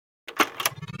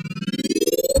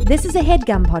This is a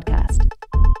HeadGum podcast.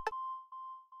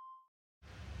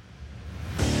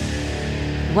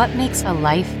 What makes a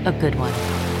life a good one?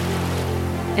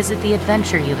 Is it the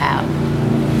adventure you have?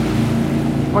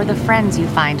 Or the friends you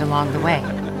find along the way?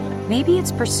 Maybe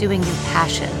it's pursuing your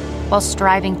passion while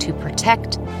striving to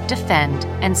protect, defend,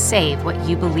 and save what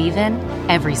you believe in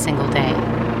every single day.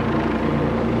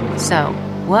 So,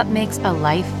 what makes a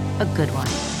life a good one?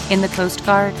 In the Coast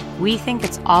Guard, we think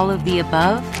it's all of the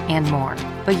above and more,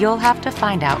 but you'll have to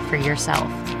find out for yourself.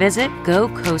 Visit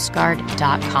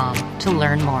gocoastguard.com to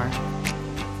learn more.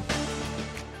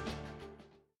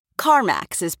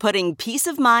 CarMax is putting peace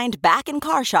of mind back in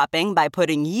car shopping by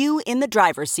putting you in the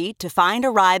driver's seat to find a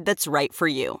ride that's right for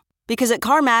you. Because at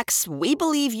CarMax, we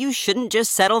believe you shouldn't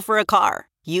just settle for a car.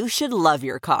 You should love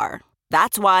your car.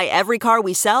 That's why every car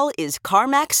we sell is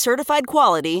CarMax certified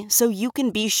quality, so you can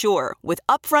be sure with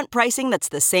upfront pricing that's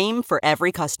the same for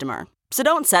every customer. So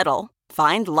don't settle.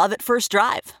 Find love at first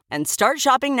drive and start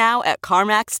shopping now at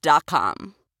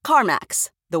CarMax.com. CarMax,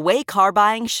 the way car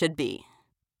buying should be.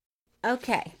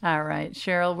 Okay. All right,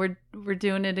 Cheryl, we're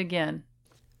doing it again.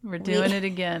 We're doing it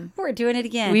again. We're doing it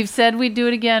again. We've said we'd do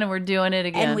it again, and we're doing it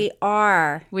again. And we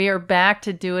are. We are back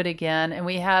to do it again, and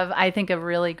we have, I think, a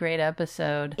really great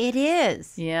episode. It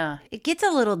is. Yeah. It gets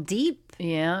a little deep.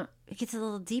 Yeah. It gets a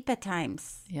little deep at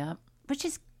times. Yeah. Which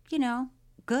is,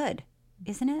 good,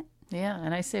 isn't it? Yeah,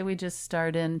 and I say we just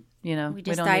start in, We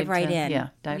just don't dive need right to- in. Yeah,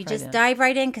 dive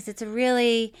right in because it's a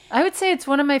really... I would say it's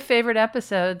one of my favorite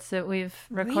episodes that we've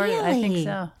recorded. Really? I think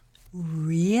so.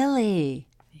 Really?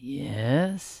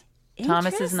 Yes.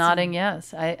 Thomas is nodding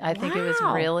yes. I think it was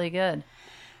Wow. really good.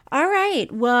 All right.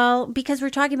 Well, because we're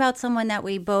talking about someone that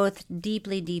we both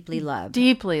deeply, deeply love.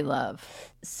 Deeply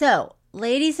love. So,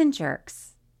 ladies and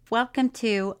jerks, welcome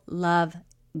to Love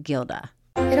Gilda.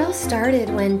 It all started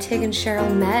when Tig and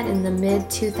Cheryl met in the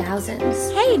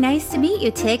mid-2000s. Hey, nice to meet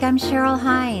you, Tig. I'm Cheryl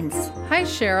Hines. Hi,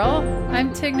 Cheryl.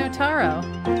 I'm Tig Notaro.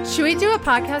 Should we do a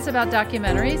podcast about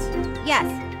documentaries? Yes.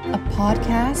 A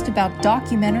podcast about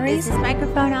documentaries? Is this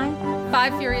microphone on?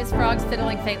 5 furious frogs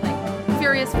fiddling faintly.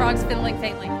 Furious frogs fiddling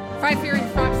faintly. 5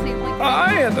 furious frogs fiddling faintly.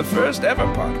 I am the first ever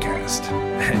podcast,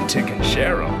 and Tig and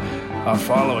Cheryl are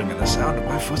following in the sound of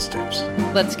my footsteps.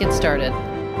 Let's get started.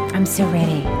 I'm so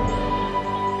ready.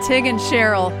 Tig and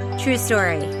Cheryl. True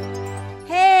story.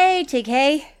 Hey, Tig,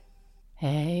 hey.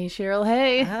 Hey, Cheryl.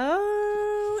 Hey.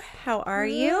 Oh, how are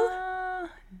you?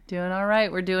 Doing all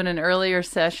right. We're doing an earlier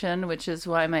session, which is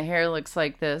why my hair looks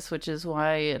like this, which is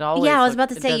why it always Yeah, I was about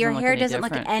to say your hair doesn't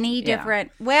look any Yeah.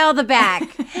 different. Well, the back.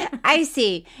 I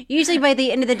see. Usually by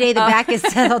the end of the day, the back is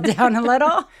settled down a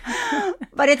little.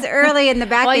 But it's early and the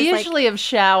back Well, I is usually have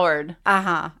showered.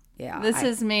 Uh-huh. Yeah. This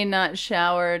is me not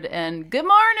showered and good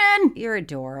morning. You're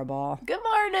adorable. Good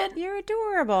morning. You're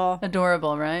adorable.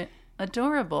 Adorable, right?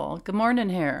 Adorable. Good morning,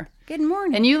 hair. Good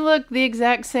morning. And you look the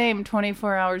exact same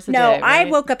 24 hours a No, day, right? I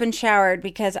woke up and showered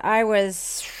because I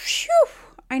was,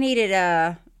 I needed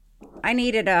a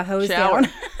hose Shower. down.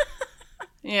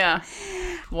 Yeah.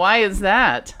 Why is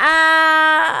that?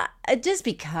 Just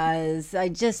because I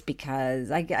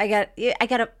got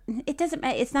a, it doesn't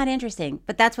matter. It's not interesting,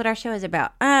 but that's what our show is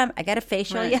about. I got a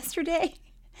facial yesterday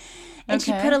and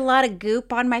she Okay. put a lot of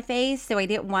goop on my face. So I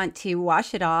didn't want to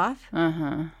wash it off.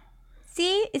 Uh-huh.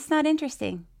 See, it's not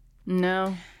interesting,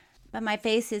 No. but my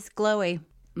face is glowy.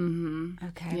 Mm-hmm.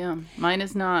 Okay. Yeah. Mine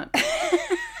is not.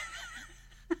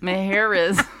 My hair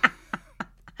is.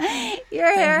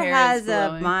 Your hair hair has is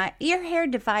glowing. your hair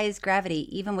defies gravity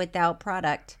even without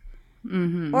product.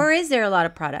 Mm-hmm. Or is there a lot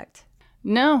of product?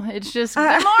 No, it's just,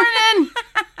 good morning.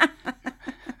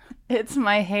 It's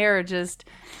my hair just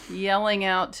yelling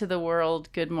out to the world,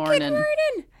 good morning. Good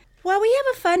morning. Well, we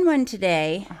have a fun one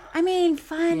today. I mean,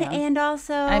 fun and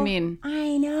also... I mean...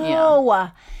 I know.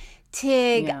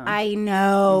 Tig, Yeah. I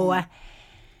know.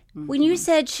 When you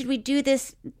said, should we do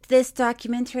this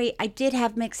documentary, I did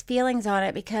have mixed feelings on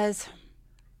it because,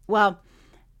 well,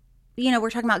 we're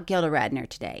talking about Gilda Radner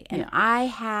today. And I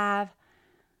have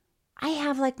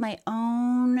like my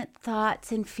own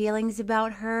thoughts and feelings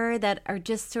about her that are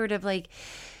just sort of like,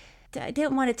 I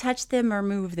didn't want to touch them or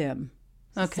move them.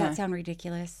 Does that sound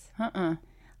ridiculous?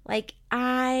 Like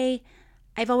I've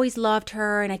always loved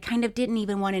her and I kind of didn't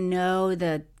even want to know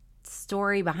the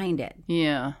story behind it.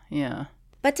 Yeah, yeah.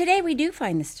 But today we do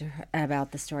find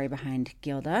about the story behind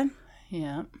Gilda.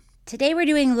 Yeah. Today we're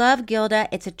doing Love Gilda.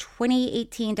 It's a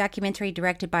 2018 documentary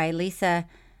directed by Lisa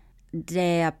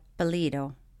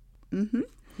D'Appolito. Mm-hmm.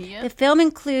 Yep. The film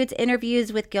includes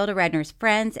interviews with Gilda Radner's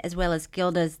friends, as well as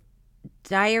Gilda's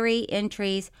diary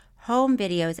entries, home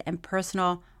videos, and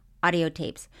personal audio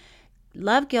tapes.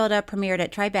 Love Gilda premiered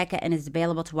at Tribeca and is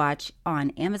available to watch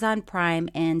on Amazon Prime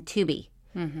and Tubi.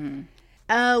 Mm-hmm.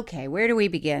 Okay, where do we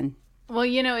begin? Well,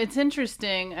 it's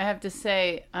interesting. I have to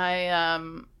say,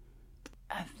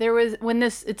 there was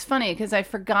it's funny because I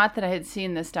forgot that I had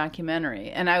seen this documentary,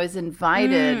 and I was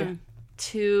invited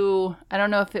to, I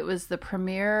don't know if it was the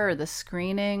premiere or the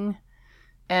screening.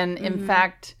 And in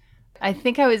fact, I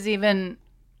think I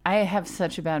have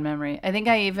such a bad memory. I think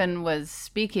I even was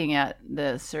speaking at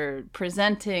this or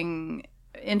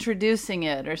introducing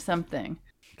it or something.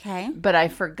 Okay. But I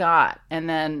forgot. And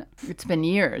then it's been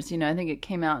years. I think it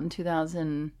came out in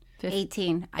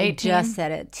 2018. I just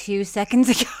said it 2 seconds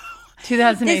ago.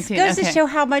 2018. This goes to show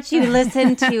how much you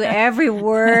listen to every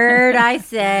word I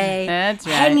say. That's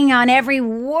right. Hanging on every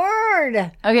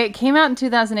word. Okay, it came out in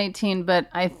 2018, but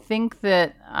I think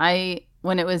that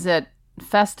when it was at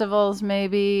festivals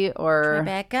maybe, or...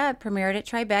 Tribeca, premiered at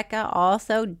Tribeca,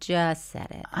 also just said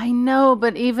it. I know,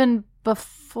 but even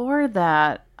before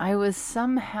that,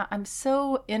 I'm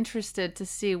so interested to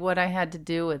see what I had to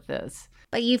do with this.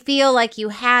 But you feel like you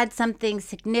had something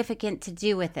significant to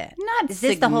do with it. Is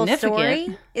this the whole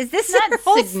story? Is this the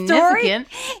whole story?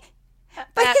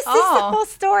 But is this the whole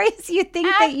story? So you think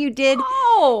that you did?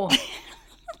 Oh,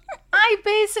 I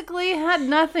basically had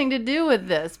nothing to do with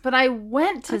this, but I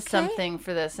went to something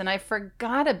for this, and I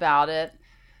forgot about it.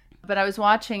 But I was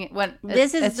watching it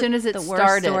as soon as it started.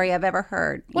 Worst story I've ever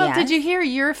heard. Well, yes. Did you hear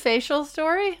your facial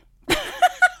story?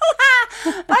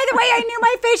 By the way, I knew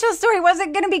my facial story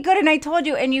wasn't going to be good, and I told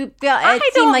you, and it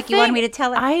seemed like you wanted me to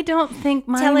tell it. I don't think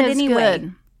mine is anyway.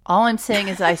 Good. All I'm saying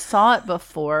is I saw it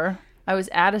before. I was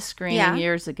at a screening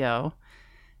years ago,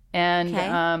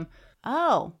 and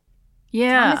oh,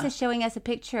 yeah, Thomas is showing us a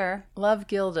picture. Love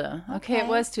Gilda. Okay, it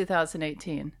was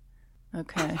 2018.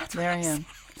 Okay, there I am.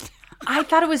 I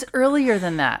thought it was earlier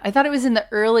than that. I thought it was in the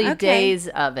early days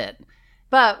of it,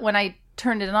 but when I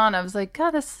turned it on, I was like,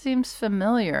 God, this seems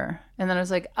familiar. And then I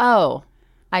was like, oh,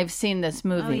 I've seen this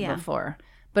movie before.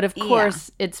 But of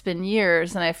course, it's been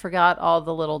years, and I forgot all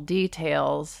the little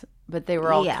details, but they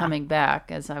were all coming back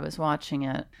as I was watching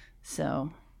it.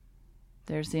 So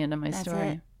there's the end of my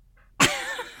story.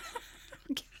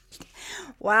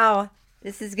 Wow.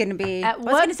 This is going to be, At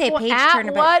what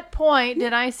point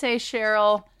did I say,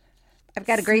 Cheryl, I've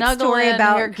got a great story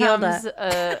about here Gilda.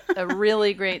 Comes a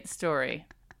really great story.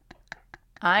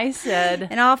 I said...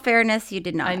 In all fairness, you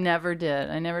did not. I never did.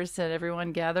 I never said,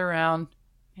 everyone gather around.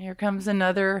 Here comes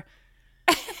another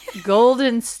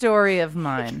golden story of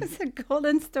mine. It's a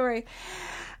golden story.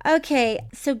 Okay,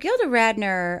 so Gilda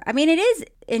Radner, I mean, it is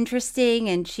interesting,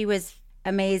 and she was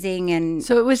amazing. And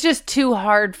so it was just too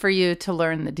hard for you to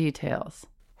learn the details.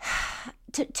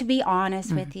 To be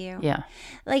honest with you. Yeah.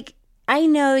 Like, I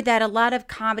know that a lot of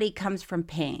comedy comes from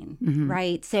pain,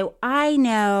 right? So I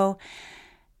know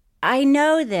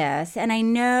this,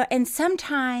 and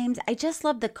sometimes I just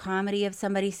love the comedy of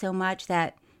somebody so much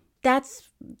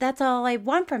that's all I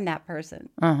want from that person.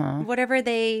 Whatever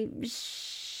they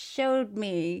showed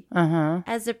me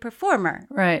as a performer.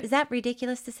 Right. Is that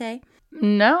ridiculous to say?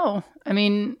 No. I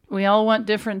mean, we all want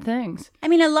different things. I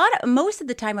mean, most of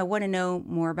the time I want to know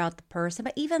more about the person,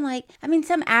 but even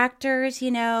some actors,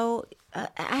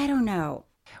 I don't know.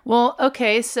 Well,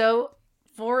 okay, so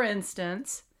for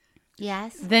instance...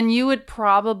 Yes. Then you would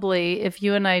probably, if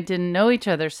you and I didn't know each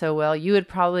other so well, you would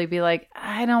probably be like,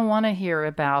 I don't want to hear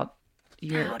about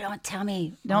your... No, don't tell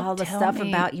me all the stuff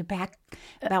about your back,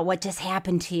 about what just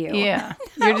happened to you. Yeah.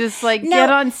 No, you're just like, get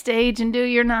on stage and do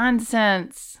your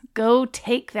nonsense. Go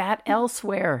take that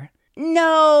elsewhere.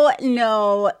 No.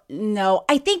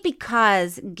 I think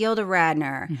because Gilda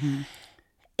Radner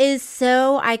is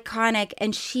so iconic,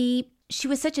 and she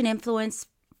was such an influence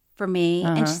for me.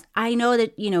 And I know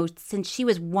that, since she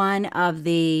was one of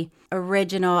the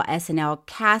original SNL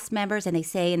cast members, and they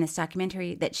say in this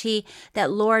documentary that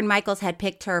Lorne Michaels had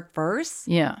picked her first.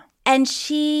 Yeah. And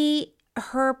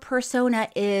her persona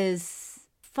is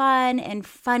fun and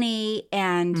funny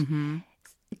and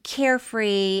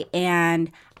carefree,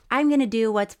 and I'm going to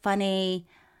do what's funny.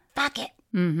 Fuck it.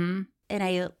 And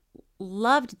I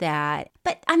loved that.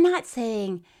 But I'm not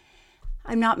saying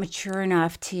I'm not mature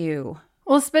enough to...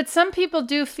 Well, but some people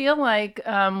do feel like,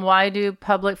 why do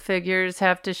public figures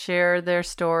have to share their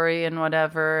story and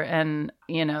whatever? And,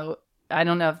 I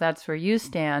don't know if that's where you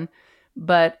stand,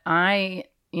 but I,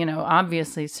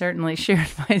 obviously certainly shared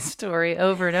my story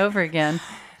over and over again.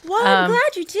 Well, I'm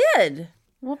glad you did.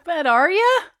 Well, but are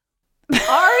you?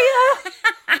 Are you?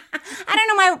 I don't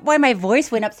know why my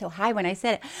voice went up so high when I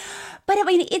said it. But I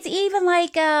mean, it's even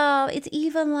like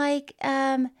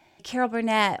Carol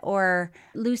Burnett or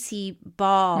Lucy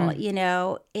Ball, you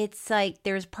know, it's like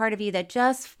there's part of you that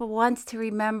just wants to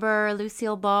remember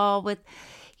Lucille Ball with,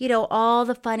 you know, all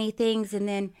the funny things. And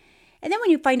then when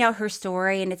you find out her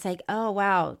story and it's like, oh,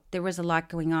 wow, there was a lot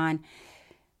going on.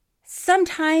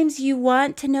 Sometimes you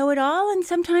want to know it all and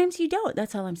sometimes you don't.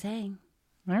 That's all I'm saying.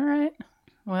 All right.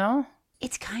 Well,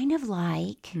 it's kind of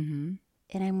like, and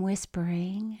I'm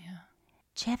whispering,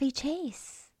 Chevy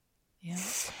Chase. Yeah.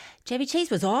 Chevy Chase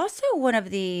was also one of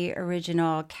the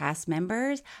original cast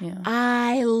members. Yeah.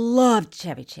 I loved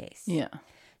Chevy Chase. Yeah.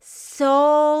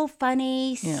 So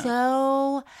funny,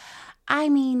 Yeah. I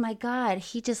mean, my God,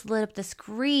 he just lit up the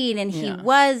screen and he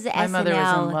was SNL. My mother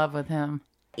was in love with him.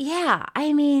 Yeah,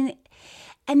 I mean,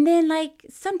 and then like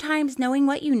sometimes knowing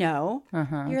what you know,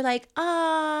 you're like,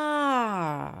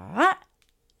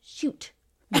 shoot.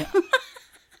 Yeah.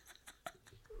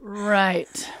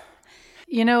 Right.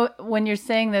 You know, when you're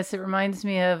saying this, it reminds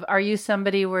me of, are you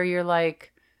somebody where you're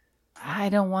like, I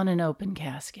don't want an open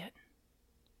casket.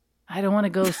 I don't want to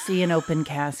go see an open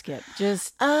casket.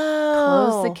 Just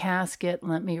close the casket.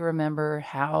 Let me remember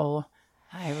how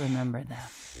I remember them.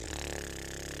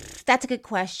 That's a good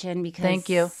question because... Thank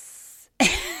you.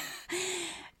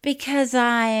 Because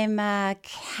I'm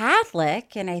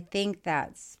Catholic, and I think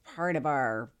that's part of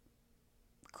our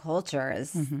culture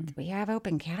is we have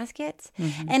open caskets.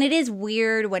 And it is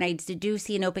weird when I do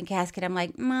see an open casket, I'm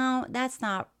like, no, that's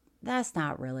not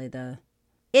really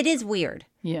it is weird.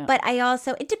 Yeah. But I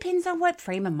also, it depends on what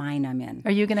frame of mind I'm in.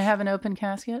 Are you going to have an open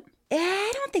casket?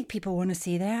 I don't think people want to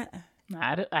see that.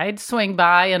 I'd swing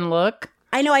by and look.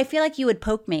 I know. I feel like you would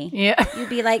poke me. Yeah.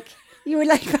 You would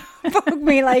poke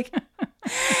me like,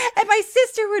 and my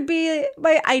sister would be,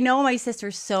 I know my sister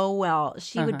so well.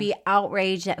 She would be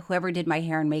outraged at whoever did my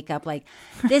hair and makeup. Like,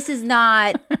 this is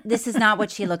not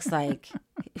what she looks like.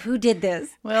 Who did this?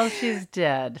 Well, she's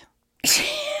dead.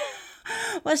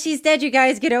 Well, she's dead. You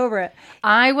guys get over it.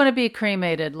 I want to be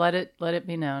cremated. Let it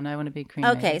be known. I want to be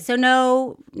cremated. Okay. So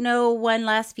no one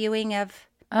last viewing of.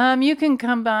 You can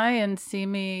come by and see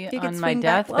me on my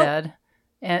deathbed.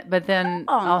 But then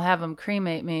I'll have them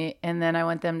cremate me, and then I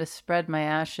want them to spread my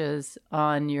ashes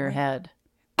on your head.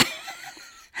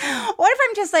 What if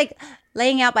I'm just like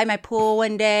laying out by my pool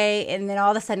one day, and then all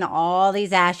of a sudden all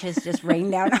these ashes just rain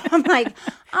down? I'm like,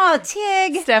 oh,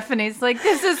 Tig. Stephanie's like,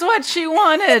 this is what she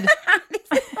wanted.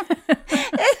 This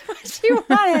is what she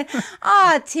wanted.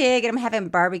 Oh, Tig. And I'm having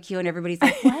barbecue, and everybody's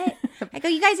like, what? I go,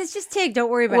 you guys, it's just Tig. Don't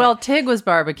worry about it. Well, Tig was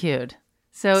barbecued.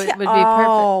 So it would be perfect.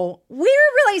 Oh, we're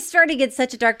really starting in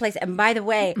such a dark place. And by the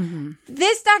way,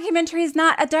 this documentary is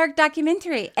not a dark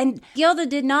documentary. And Gilda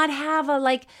did not have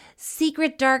a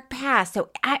secret dark past. So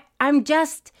I'm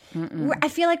just, I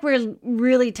feel like we're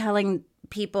really telling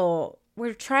people,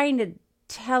 we're trying to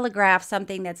telegraph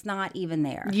something that's not even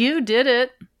there. You did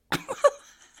it.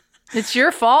 It's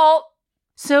your fault.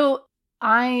 So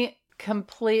I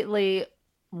completely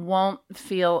won't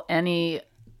feel anything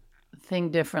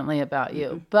differently about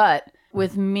you. But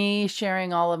with me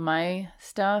sharing all of my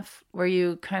stuff, were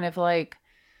you kind of like,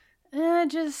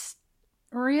 just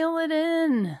reel it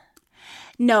in?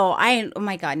 No, oh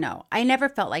my God, no. I never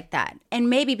felt like that. And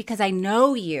maybe because I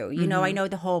know you, you know, I know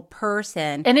the whole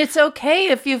person. And it's okay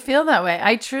if you feel that way.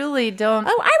 I truly don't.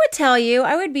 Oh, I would tell you.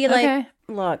 I would be like,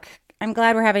 look, I'm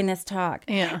glad we're having this talk.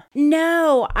 Yeah.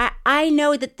 No, I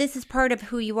know that this is part of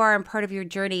who you are and part of your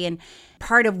journey and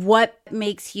part of what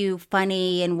makes you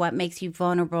funny and what makes you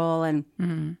vulnerable. And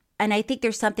and I think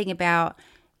there's something about,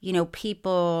 you know,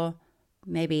 people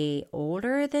maybe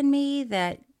older than me,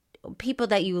 that people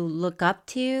that you look up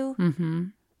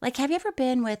to. Like, have you ever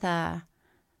been with a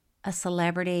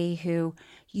celebrity who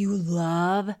you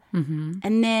love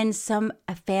and then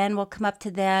a fan will come up to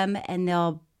them and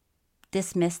they'll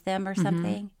dismiss them or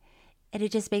something, and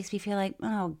it just makes me feel like,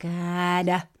 oh God,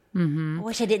 I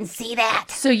wish I didn't see that.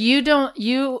 So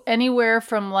you anywhere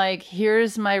from like,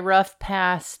 here's my rough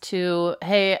past to,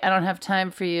 hey, I don't have time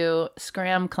for you,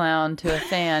 scram clown, to a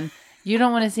fan. You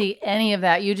don't want to see any of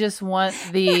that. You just want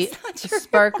the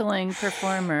sparkling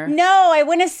performer. No, I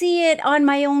want to see it on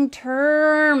my own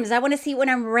terms. I want to see it when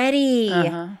I'm ready.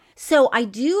 So I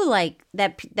do like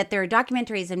that there are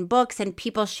documentaries and books and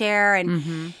people share.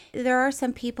 And there are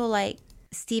some people like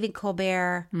Stephen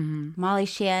Colbert, Molly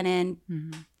Shannon,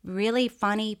 really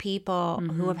funny people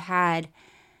who have had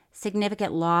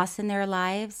significant loss in their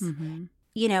lives,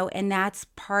 you know, and that's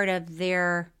part of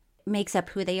makes up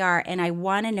who they are. And I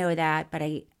want to know that, but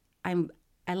I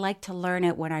like to learn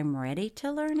it when I'm ready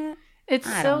to learn it. It's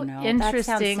so interesting. That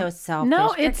sounds so selfish.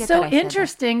 No, it's so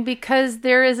interesting because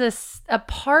there is a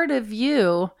part of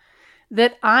you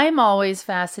that I'm always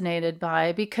fascinated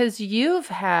by, because you've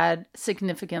had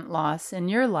significant loss in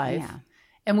your life. Yeah.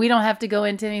 And we don't have to go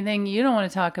into anything you don't want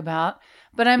to talk about.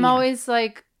 But I'm always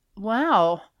like,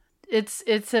 wow,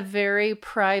 it's a very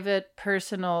private,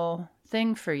 personal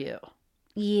thing for you.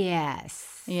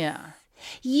 Yes. Yeah.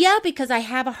 Yeah, because I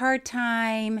have a hard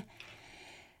time.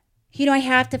 I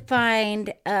have to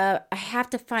find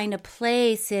a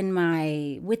place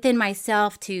within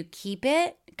myself to keep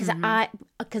it,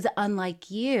 because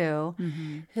unlike you,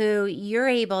 who you're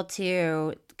able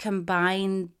to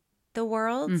combine the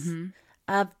worlds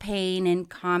of pain and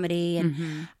comedy,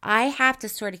 and I have to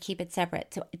sort of keep it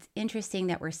separate. So it's interesting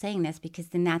that we're saying this, because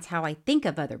then that's how I think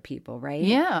of other people, right?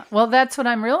 Yeah. Well, that's what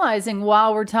I'm realizing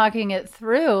while we're talking it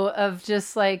through, of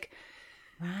just like,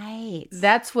 right,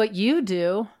 that's what you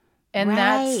do. And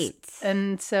right.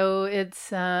 So it's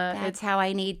that's how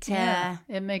I need to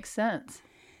it makes sense.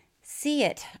 See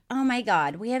it. Oh my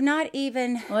God. We have not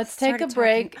even Let's take a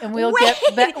break and we'll Wait,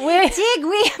 get back. Dig,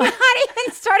 we have not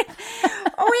even started.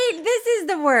 Wait, this is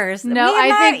the worst. No,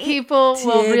 I think people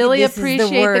will really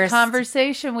appreciate the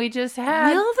conversation we just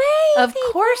had. Will they? Of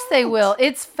course they will.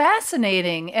 It's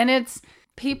fascinating, and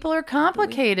people are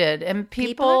complicated, and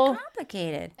people are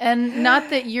complicated. And not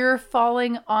that you're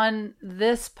falling on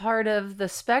this part of the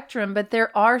spectrum, but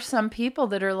there are some people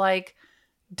that are like,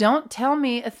 don't tell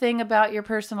me a thing about your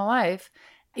personal life,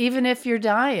 even if you're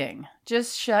dying.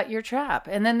 Just shut your trap.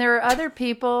 And then there are other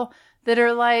people that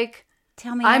are like,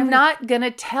 tell me I'm not going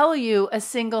to tell you a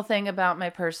single thing about my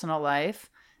personal life,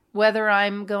 whether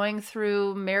I'm going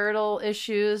through marital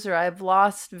issues or I've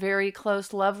lost very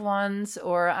close loved ones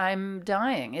or I'm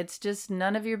dying. It's just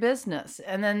none of your business.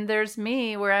 And then there's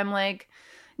me where I'm like,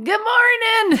 good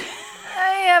morning.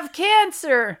 I have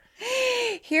cancer.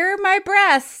 Here are my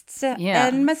breasts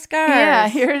and my scars. Yeah,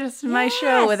 here's my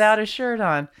show without a shirt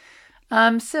on.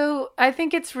 So I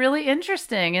think it's really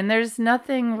interesting, and there's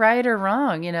nothing right or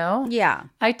wrong, Yeah.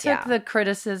 I took the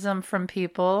criticism from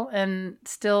people and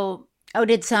still... Oh,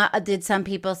 did some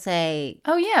people say...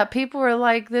 Oh, yeah. People were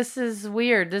like, this is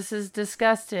weird. This is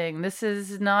disgusting. This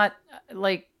is not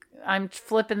like... I'm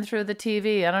flipping through the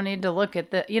TV. I don't need to look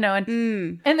at the,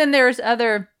 and then there's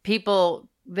other people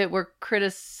that were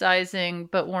criticizing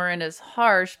but weren't as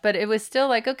harsh, but it was still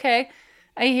like, okay,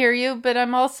 I hear you, but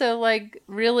I'm also like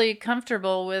really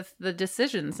comfortable with the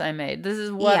decisions I made. This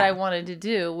is what I wanted to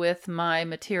do with my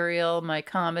material, my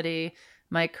comedy,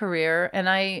 my career,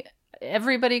 and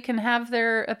everybody can have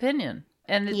their opinion.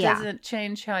 And it doesn't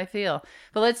change how I feel.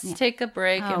 But let's take a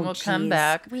break and we'll come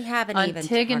back. We haven't on even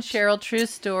Tig and Cheryl True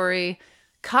Story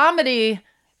Comedy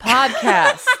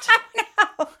Podcast.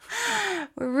 No.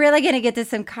 We're really going to get to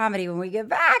some comedy when we get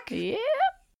back. Yeah.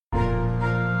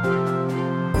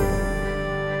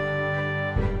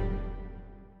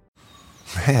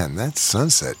 Man, that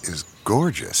sunset is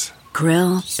gorgeous.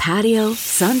 Grill, patio,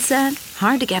 sunset.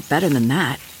 Hard to get better than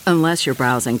that. Unless you're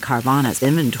browsing Carvana's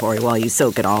inventory while you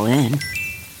soak it all in.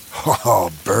 Oh,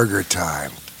 burger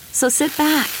time. So sit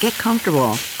back, get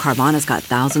comfortable. Carvana's got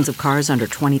thousands of cars under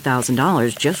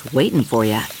 $20,000 just waiting for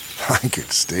you. I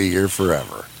could stay here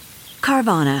forever.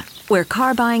 Carvana, where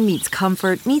car buying meets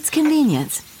comfort, meets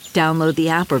convenience. Download the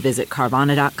app or visit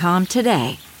Carvana.com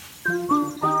today.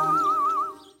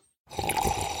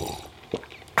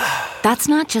 That's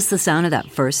not just the sound of that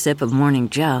first sip of Morning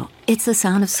Joe. It's the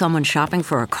sound of someone shopping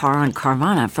for a car on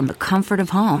Carvana from the comfort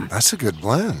of home. That's a good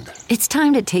blend. It's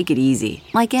time to take it easy,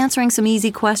 like answering some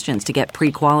easy questions to get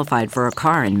pre-qualified for a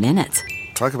car in minutes.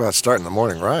 Talk about starting the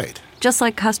morning right. Just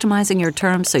like customizing your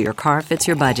terms so your car fits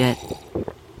your budget.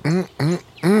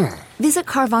 Visit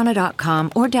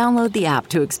Carvana.com or download the app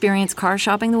to experience car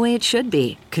shopping the way it should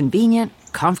be. Convenient,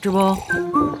 comfortable.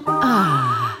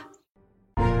 Ah.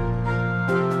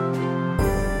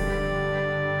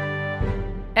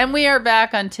 And we are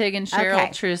back on Tig and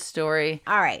Cheryl True Story.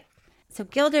 All right. So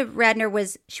Gilda Radner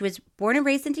was born and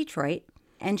raised in Detroit,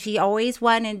 and she always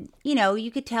wanted,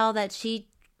 you could tell that she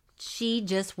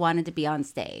just wanted to be on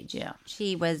stage. Yeah.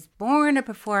 She was born a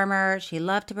performer. She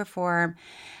loved to perform.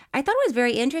 I thought it was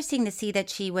very interesting to see that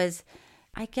she was,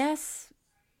 I guess,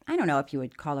 I don't know if you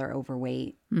would call her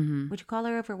overweight. Mm-hmm. Would you call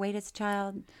her overweight as a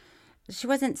child? She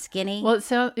wasn't skinny. Well,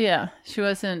 she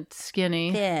wasn't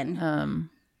skinny. Thin.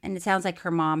 And it sounds like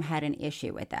her mom had an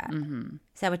issue with that. Mm-hmm.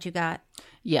 Is that what you got?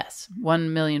 Yes,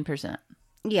 1,000,000%.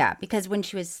 Yeah, because when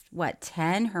she was,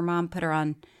 10, her mom put her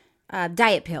on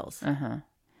diet pills. Uh-huh.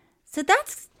 So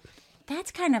that's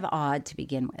kind of odd to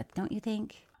begin with, don't you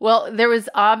think? Well, there was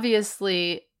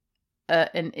obviously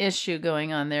an issue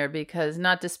going on there because,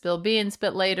 not to spill beans,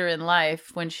 but later in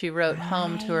life, when she wrote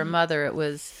home to her mother, it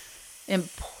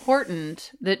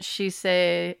important that she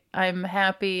say, I'm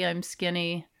happy, I'm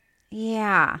skinny.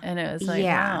 Yeah. And it was like,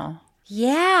 wow.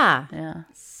 Yeah. Yeah.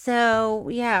 So,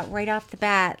 yeah, right off the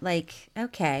bat, like,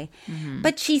 okay.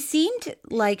 But she seemed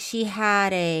like she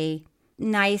had a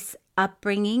nice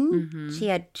upbringing.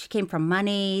 She came from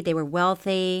money. They were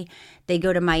wealthy. They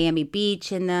go to Miami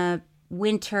Beach in the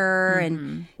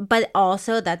winter. But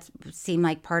also that seemed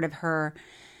like part of her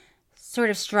sort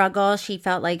of struggle. She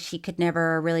felt like she could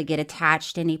never really get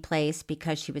attached to any place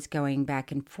because she was going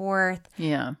back and forth.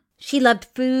 Yeah. She loved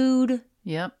food.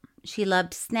 Yep. She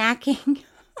loved snacking.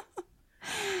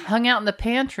 Hung out in the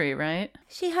pantry, right?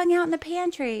 She hung out in the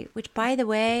pantry, which, by the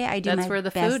way, I do That's my where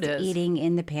the best food is. eating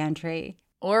in the pantry.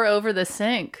 Or over the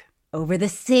sink. Over the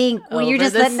sink, where you're Over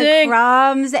just the letting sink. the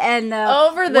crumbs and the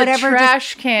Over the whatever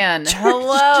trash can.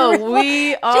 Hello,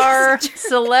 we are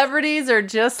celebrities are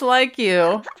just like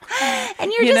you.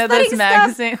 and you're You just know letting those stuff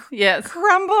magazines? Yes.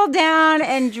 crumble down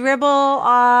and dribble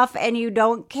off, and you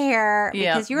don't care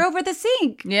Yeah. because you're over the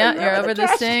sink. Yeah, Or you're over the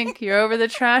trash sink. You're over the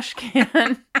trash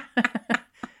can.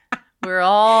 We're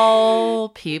all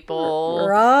people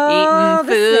We're all eating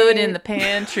the food same. in the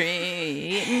pantry.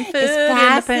 Eating food as in the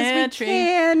fast pantry. as we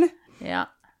can. Yeah.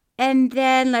 And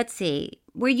then let's see.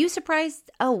 Were you surprised?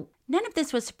 Oh, none of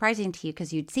this was surprising to you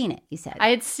because you'd seen it. You said I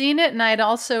had seen it and I had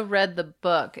also read the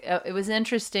book. It was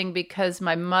interesting because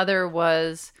my mother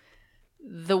was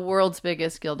the world's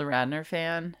biggest Gilda Radner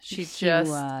fan. She just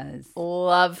was.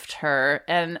 loved her.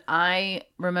 And I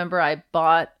remember I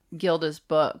bought Gilda's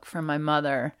book from my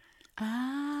mother.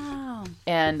 Oh.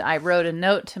 And I wrote a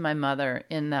note to my mother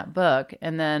in that book.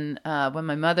 And then when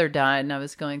my mother died and I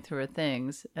was going through her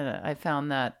things, I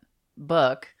found that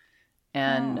book.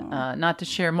 And not to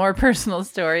share more personal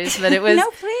stories, but it was No,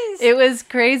 please. It was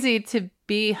crazy to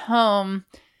be home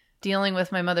dealing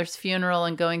with my mother's funeral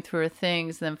and going through her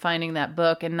things, then finding that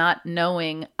book and not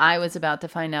knowing I was about to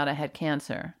find out I had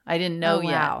cancer. I didn't know Oh,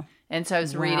 wow. yet. And so I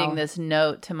was reading this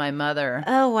note to my mother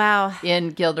Oh, wow. in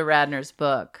Gilda Radner's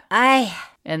book.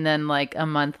 And then like a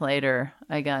month later,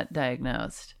 I got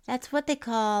diagnosed. that's what they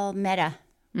call meta,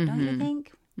 don't you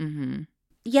think? Mm-hmm.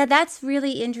 Yeah, that's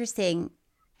really interesting.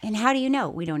 And how do you know?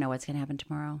 We don't know what's going to happen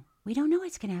tomorrow. We don't know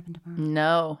what's going to happen tomorrow.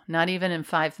 No, not even in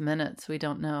 5 minutes. We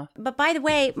don't know. But by the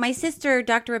way, my sister,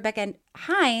 Dr. Rebecca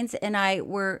Hines, and I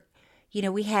were,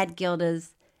 we had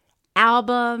Gilda's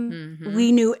album. Mm-hmm.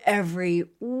 We knew every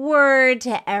word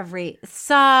to every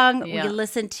song. Yeah. We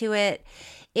listened to it.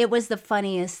 It was the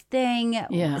funniest thing.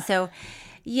 Yeah. So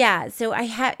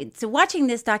watching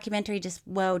this documentary just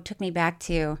took me back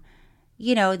to,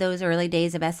 those early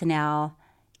days of SNL,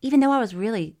 even though I was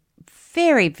really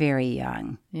very, very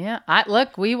young. Yeah.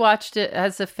 We watched it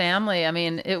as a family. I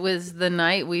mean, it was the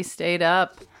night we stayed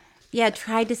up. Yeah,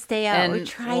 tried to stay up. And we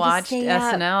tried watched to stay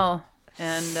up. SNL.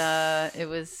 And it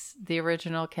was the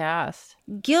original cast.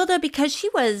 Gilda, because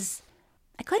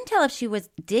I couldn't tell if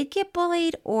did get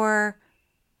bullied or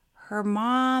her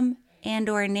mom and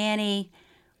or nanny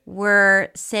were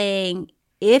saying,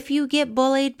 if you get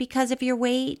bullied because of your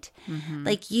weight,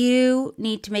 like you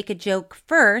need to make a joke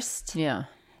first. Yeah.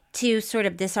 To sort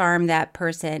of disarm that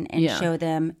person and Yeah. show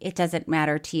them it doesn't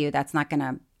matter to you. That's not going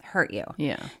to hurt you.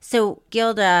 Yeah. So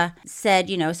Gilda said,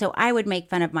 so I would make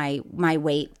fun of my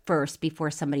weight first before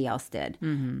somebody else did,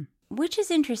 which is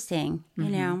interesting.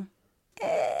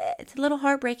 It's a little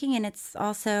heartbreaking, and it's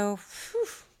also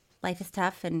life is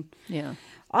tough, and Yeah.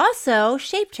 also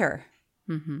shaped her.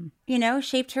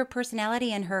 Shaped her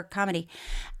personality and her comedy.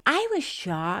 I was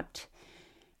shocked.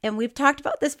 And we've talked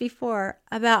about this before,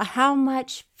 about how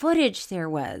much footage there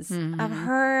was of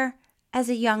her as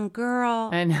a young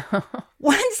girl. I know.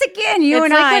 Once again, you It's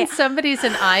and like I. when somebody's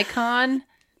an icon,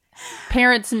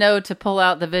 parents know to pull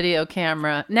out the video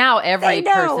camera. Now every They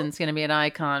know. person's going to be an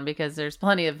icon because there's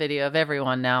plenty of video of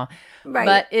everyone now. Right.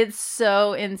 But it's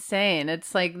so insane.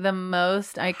 It's like the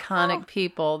most iconic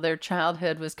people, their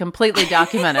childhood was completely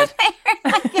documented.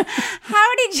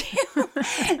 How did you?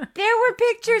 There were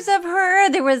pictures of her.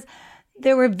 There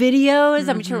were videos.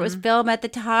 I'm sure it was film at the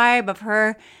time of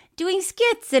her doing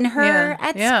skits and her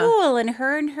at school and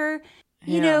her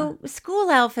school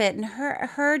outfit and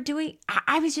her doing.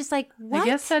 I was just like, what? I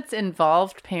guess that's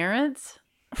involved parents.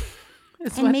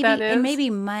 And maybe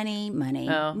money.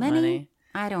 Oh, money.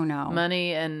 I don't know.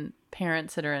 Money and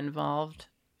parents that are involved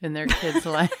in their kids'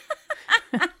 life.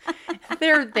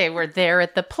 They were there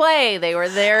at the play. They were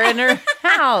there in her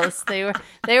house. They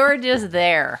were just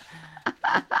there.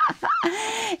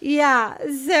 Yeah.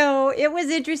 So it was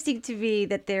interesting to me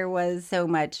that there was so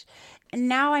much. And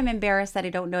now I'm embarrassed that I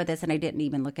don't know this and I didn't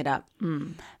even look it up.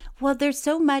 Well, there's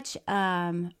so much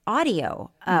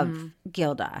audio of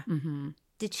Gilda.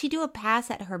 did she do a pass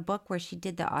at her book where she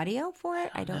did the audio for it?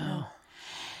 I don't know.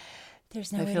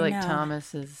 There's no way to know. I feel like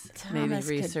Thomas is maybe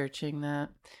researching that.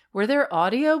 Were there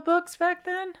audio books back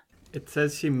then? It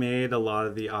says she made a lot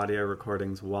of the audio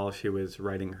recordings while she was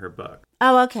writing her book.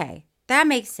 Oh, okay. That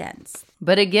makes sense.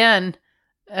 But again,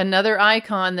 another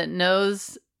icon that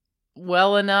knows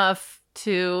well enough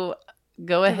to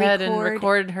go ahead and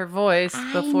record her voice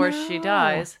before she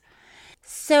dies.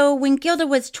 So when Gilda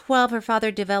was 12, her father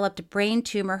developed a brain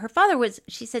tumor.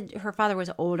 She said her father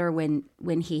was older when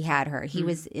he had her. He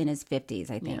was in his 50s,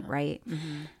 I think, right?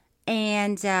 Mm-hmm.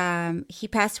 And he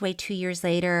passed away 2 years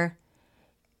later.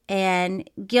 And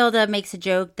Gilda makes a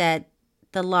joke that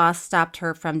the loss stopped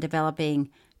her from developing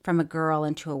from a girl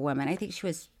into a woman. I think she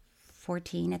was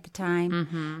 14 at the time.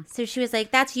 Mm-hmm. So she was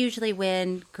like, that's usually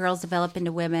when girls develop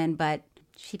into women, but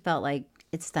she felt like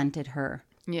it stunted her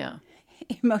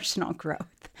emotional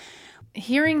growth.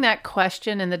 Hearing that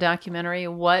question in the documentary,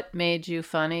 what made you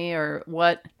funny, or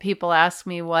what people ask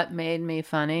me, what made me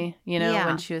funny,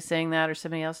 when she was saying that or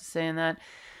somebody else was saying that.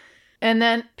 And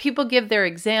then people give their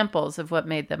examples of what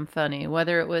made them funny,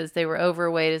 whether it was they were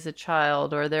overweight as a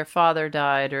child, or their father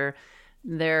died, or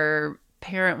their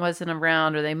parent wasn't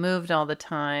around, or they moved all the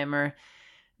time, or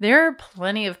there are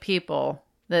plenty of people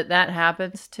that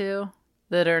happens to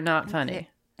that are not funny.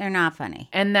 They're not funny.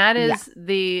 And that is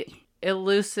the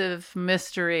elusive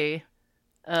mystery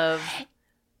of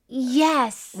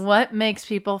what makes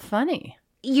people funny.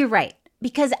 You're right.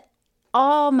 Because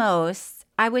almost,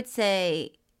 I would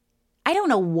say, I don't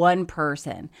know one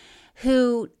person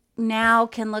who now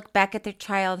can look back at their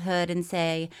childhood and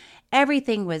say,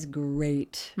 everything was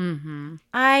great. Mm-hmm.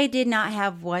 I did not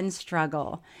have one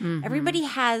struggle. Mm-hmm. Everybody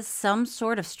has some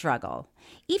sort of struggle.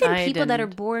 Even people that are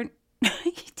born...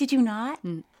 Did you not?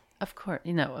 Of course.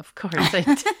 Of course I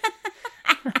did.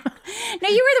 No,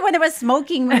 you were the one that was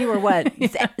smoking when you were, what,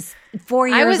 4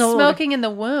 years old? I was smoking in the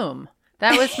womb.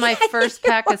 That was my first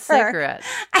pack of cigarettes.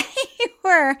 You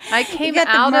were. I came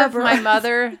out of my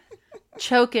mother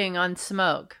choking on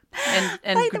smoke and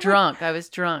drunk. I was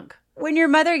drunk. When your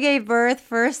mother gave birth,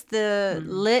 first the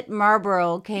lit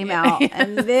Marlboro came out,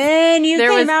 and then you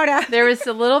came out after. There was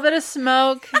a little bit of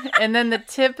smoke, and then the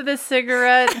tip of the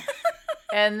cigarette,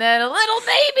 and then a little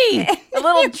baby, a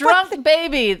little drunk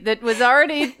baby that was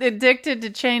already addicted to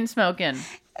chain smoking.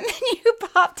 And then you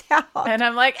popped out. And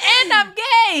I'm like, and I'm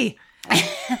gay.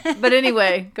 But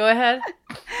anyway, go ahead.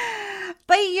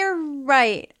 But you're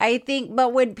right. I think,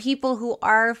 but when people who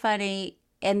are funny,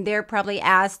 and they're probably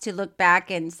asked to look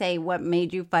back and say what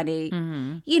made you funny,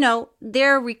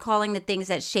 they're recalling the things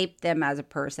that shaped them as a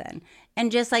person.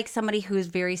 And just like somebody who's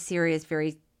very serious,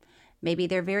 maybe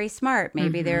they're very smart,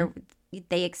 maybe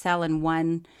they excel in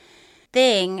one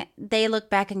thing, they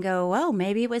look back and go, oh,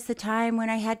 maybe it was the time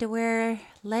when I had to wear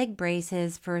leg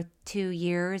braces for 2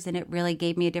 years, and it really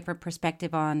gave me a different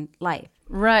perspective on life.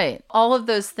 Right. All of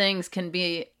those things can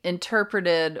be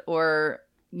interpreted or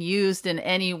used in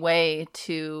any way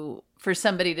for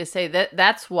somebody to say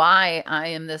that's why I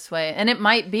am this way. And it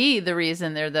might be the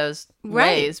reason they're those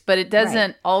ways, but it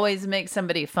doesn't always make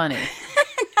somebody funny.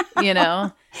 It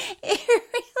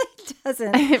really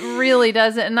doesn't. It really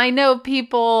doesn't. And I know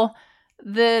people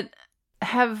that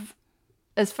have,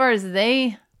 as far as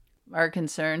they are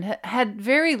concerned, had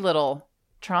very little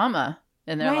trauma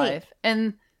in their life.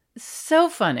 And so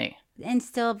funny. And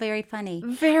still very funny.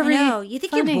 Very I know. You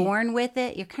think funny. You're born with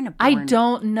it? You're kind of born. I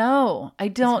don't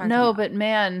know. But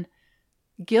man,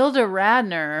 Gilda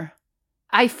Radner,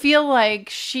 I feel like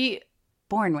she...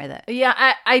 Born with it.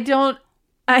 Yeah, I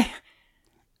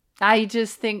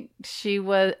just think she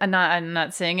was... I'm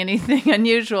not saying anything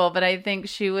unusual, but I think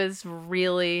she was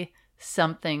really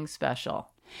something special.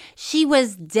 She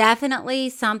was definitely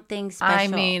something special. I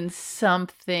mean,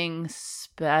 something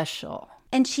special.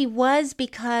 And she was,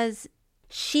 because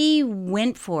she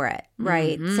went for it,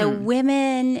 right? Mm-hmm. So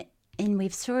women, and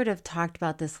we've sort of talked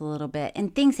about this a little bit,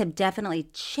 and things have definitely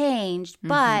changed,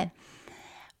 but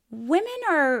women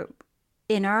are,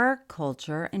 in our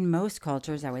culture, in most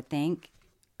cultures, I would think,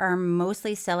 are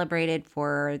mostly celebrated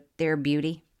for their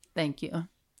beauty. Thank you.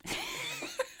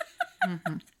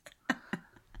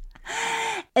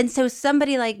 And so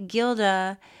somebody like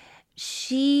Gilda,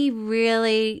 she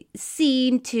really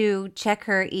seemed to check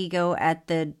her ego at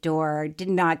the door, did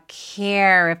not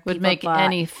care if people would make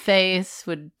any face,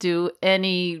 would do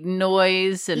any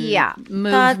noise and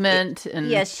movement.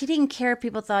 She didn't care if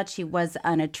people thought she was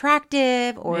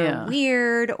unattractive or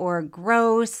weird or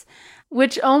gross.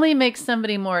 Which only makes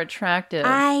somebody more attractive.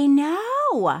 I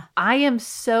know. I am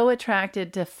so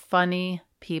attracted to funny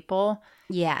people.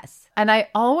 Yes. And I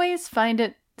always find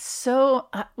it so,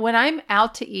 when I'm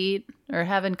out to eat or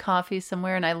having coffee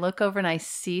somewhere, and I look over and I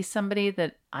see somebody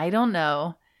that I don't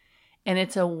know, and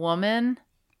it's a woman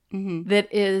that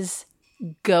is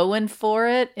going for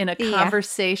it in a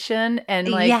conversation and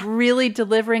like really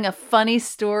delivering a funny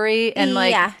story and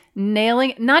like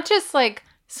nailing, not just like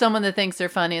someone that thinks they're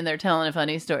funny and they're telling a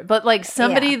funny story, but like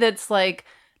somebody that's like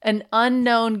an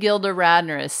unknown Gilda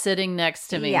Radner is sitting next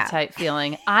to me type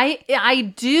feeling.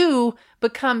 I do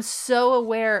become so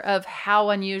aware of how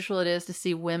unusual it is to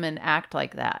see women act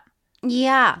like that.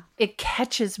 Yeah. It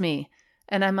catches me.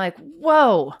 And I'm like,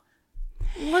 whoa,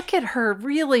 look at her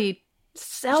really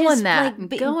selling just that like and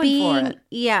going for it.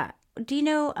 Yeah. Do you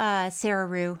know Sarah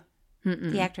Rue?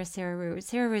 The actress Sarah Rue.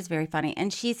 Sarah Rue is very funny.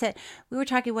 And she said, we were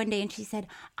talking one day and she said,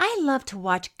 I love to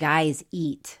watch guys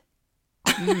eat.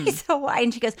 So why?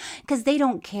 And she goes, because they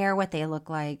don't care what they look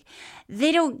like.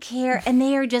 They don't care. And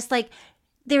they are just like,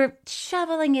 they're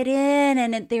shoveling it in,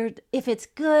 and they're, if it's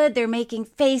good, they're making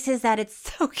faces that it's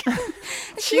so good.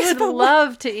 She would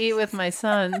love to eat with my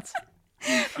sons.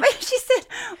 But she said,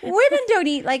 women don't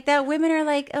eat like that. Women are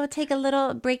like, oh,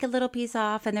 break a little piece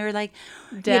off, and they're like,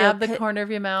 dab the corner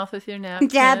of your mouth with your napkin.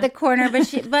 Dab the corner, but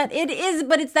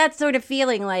it's that sort of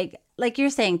feeling, like you're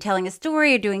saying, telling a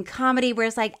story or doing comedy, where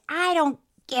it's like, I don't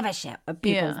give a shit what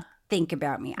people think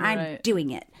about me. I'm doing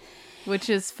it.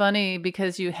 Which is funny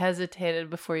because you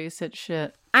hesitated before you said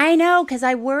shit. I know, because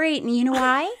I worried. And you know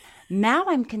why? Now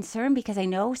I'm concerned because I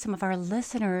know some of our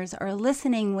listeners are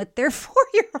listening with their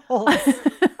 4-year-olds. And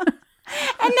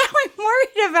now I'm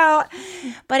worried about,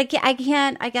 but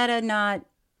I gotta not,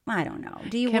 I don't know.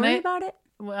 Do you worry about it?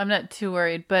 Well, I'm not too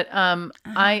worried, but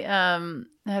I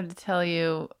have to tell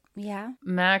you,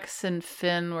 Max and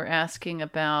Finn were asking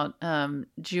about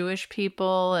Jewish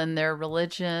people and their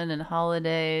religion and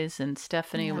holidays, and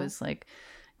Stephanie was like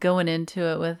going into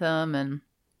it with them and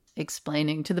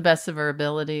explaining to the best of her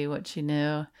ability what she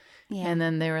knew. Yeah. And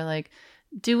then they were like,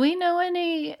 do we know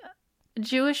any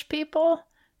Jewish people?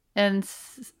 And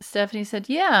Stephanie said,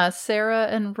 yeah, Sarah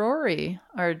and Rory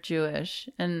are Jewish.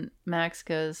 And Max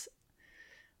goes,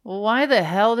 well, why the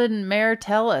hell didn't Mayor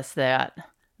tell us that?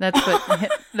 That's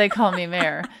what they call me,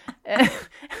 Mayor.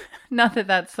 Not that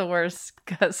that's the worst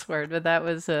cuss word, but that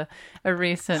was a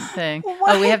recent thing.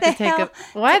 Why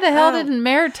the hell didn't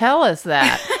Mayor tell us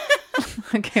that?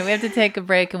 Okay, we have to take a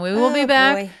break, and we will be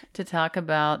back to talk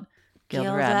about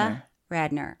Gilda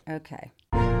Radner. Okay.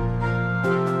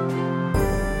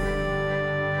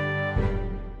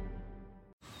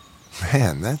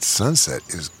 Man, that sunset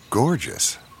is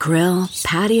gorgeous. Grill,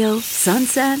 patio,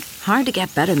 sunset. Hard to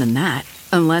get better than that.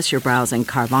 Unless you're browsing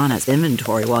Carvana's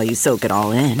inventory while you soak it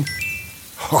all in.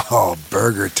 Oh,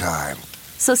 burger time.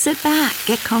 So sit back,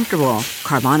 get comfortable.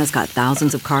 Carvana's got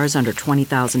thousands of cars under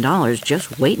 $20,000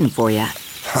 just waiting for you.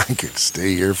 I could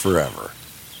stay here forever.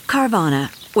 Carvana,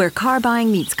 where car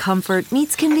buying meets comfort,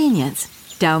 meets convenience.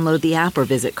 Download the app or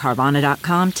visit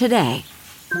Carvana.com today.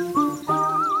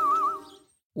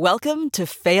 Welcome to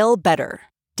Fail Better,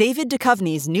 David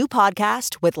Duchovny's new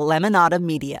podcast with Lemonada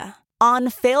Media. On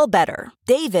Fail Better,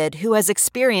 David, who has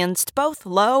experienced both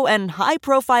low and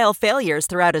high-profile failures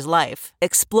throughout his life,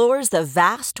 explores the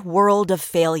vast world of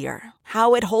failure,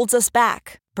 how it holds us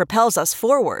back, propels us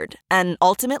forward, and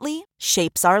ultimately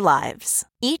shapes our lives.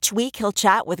 Each week he'll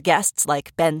chat with guests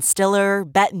like Ben Stiller,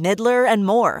 Bette Midler, and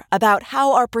more about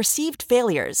how our perceived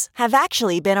failures have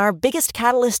actually been our biggest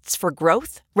catalysts for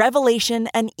growth, revelation,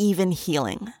 and even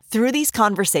healing. Through these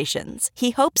conversations,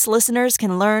 he hopes listeners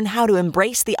can learn how to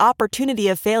embrace the opportunity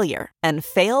of failure and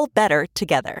fail better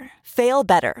together. Fail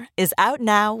Better is out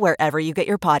now wherever you get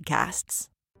your podcasts.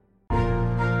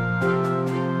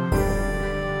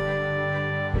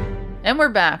 And we're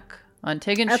back on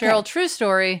Tig and Cheryl True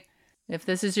Story. If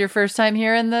this is your first time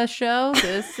hearing the show,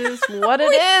 this is what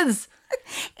it is.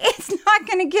 It's not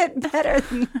going to get better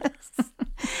than this.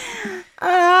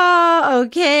 Oh,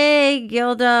 okay.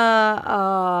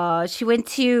 Gilda, she went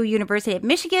to University of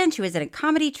Michigan. She was in a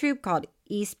comedy troupe called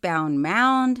Eastbound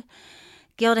Mound.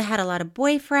 Gilda had a lot of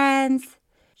boyfriends.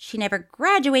 She never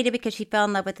graduated because she fell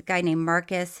in love with a guy named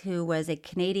Marcus, who was a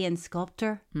Canadian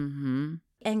sculptor. Mm-hmm.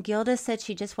 And Gilda said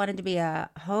she just wanted to be a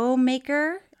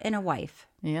homemaker and a wife.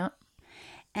 Yeah.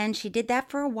 And she did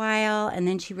that for a while, and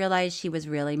then she realized she was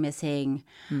really missing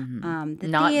the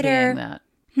not theater.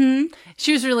 Being that.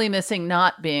 She was really missing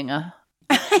not being a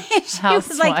she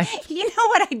was like, you know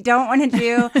what I don't want to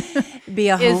do? Be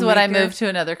a homemaker. Is what I moved to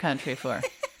another country for.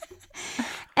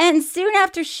 And soon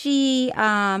after she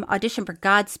auditioned for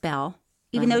Godspell,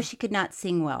 even though she could not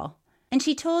sing well. And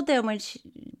she told them when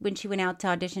she went out to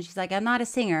audition, she's like, I'm not a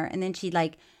singer. And then she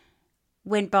like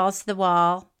went balls to the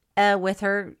wall with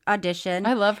her audition.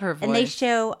 I love her voice. And they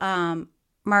show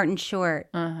Martin Short.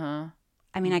 Uh-huh.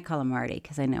 I mean, I call him Marty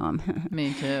because I know him.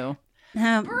 Me too.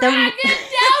 Braggadocious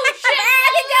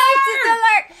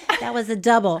alert! That was a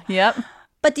double. Yep.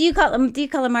 But do you call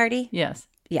him Marty? Yes.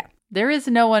 Yeah. There is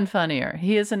no one funnier.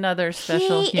 He is another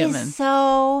special human. He is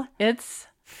so It's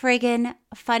friggin'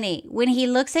 funny. When he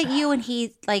looks at you and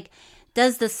he like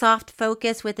does the soft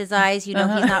focus with his eyes, you know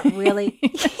he's not really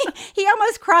he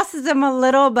almost crosses them a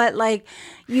little, but like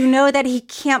you know that he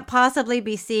can't possibly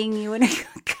be seeing you in a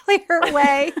clear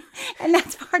way. And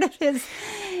that's part of his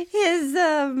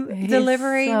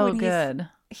delivery. So when good.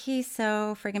 He's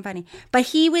so friggin' funny. But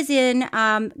he was in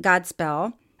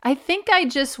Godspell. I think I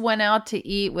just went out to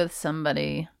eat with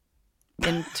somebody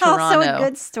in Toronto. Also a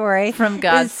good story. From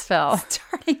Godspell.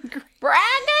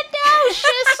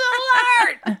 Braggadocious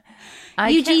alert!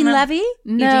 Eugene Levy?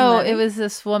 No, it was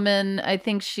this woman. I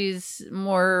think she's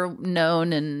more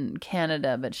known in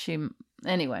Canada, but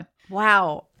anyway.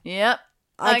 Wow. Yep.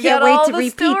 I can't wait to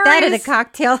repeat that at a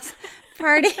cocktail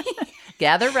party.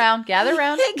 Gather round.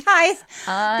 Hey, guys.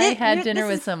 I had dinner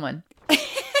with someone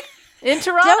in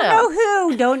Toronto. Don't know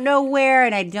who, don't know where,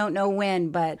 and I don't know when,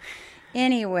 but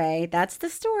anyway, that's the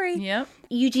story. Yep.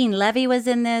 Eugene Levy was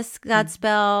in this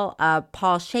Godspell,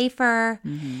 Paul Schaefer.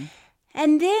 Mm-hmm.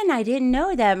 And then I didn't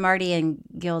know that Marty and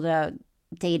Gilda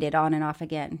dated on and off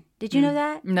again. Did you know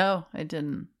that? No, I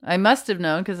didn't. I must have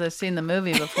known because I've seen the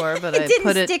movie before, but It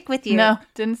didn't stick with you. No,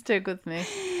 didn't stick with me.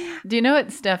 Do you know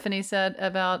what Stephanie said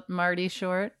about Marty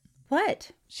Short?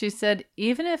 What? She said,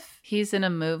 even if he's in a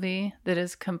movie that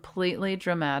is completely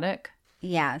dramatic.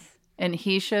 Yes. And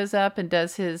he shows up and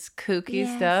does his kooky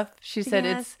stuff. She said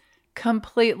it's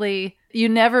completely, you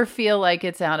never feel like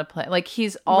it's out of place. Like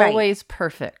he's always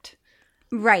perfect.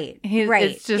 Right.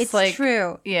 It's just it's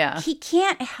true. Yeah. He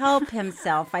can't help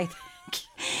himself, I think.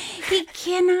 He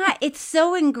cannot. It's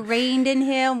so ingrained in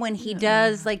him when he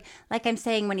does, like I'm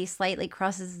saying, when he slightly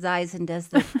crosses his eyes and does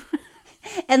the,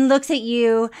 and looks at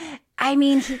you. I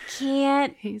mean, he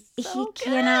can't. He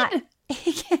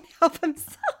can't help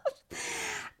himself.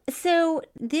 So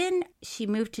then she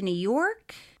moved to New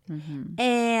York,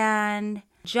 and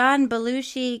John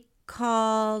Belushi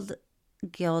called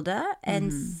Gilda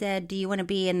and said, do you want to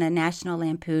be in the National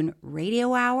Lampoon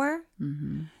Radio Hour?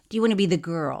 Do you want to be the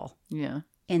girl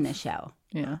in the show?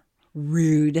 Yeah.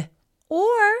 Rude.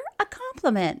 Or a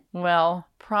compliment? Well,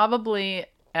 probably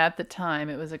at the time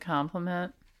it was a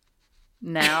compliment.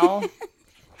 Now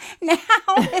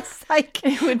it's like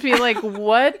it would be like,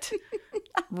 what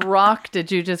rock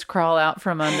did you just crawl out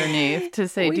from underneath to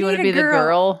say, do you want to be the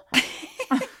girl?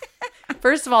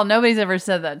 First of all, nobody's ever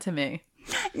said that to me.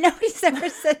 Nobody's ever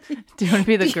said, do you want to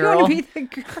be the girl? Do you want to be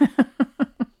the girl?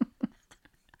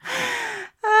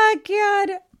 Oh,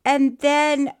 God. And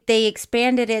then they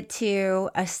expanded it to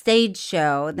a stage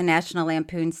show, the National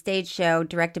Lampoon stage show,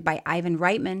 directed by Ivan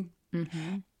Reitman.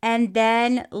 And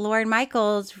then Lorne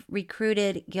Michaels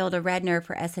recruited Gilda Radner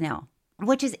for SNL,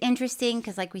 which is interesting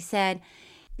because, like we said,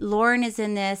 Lorne is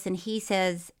in this and he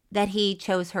says that he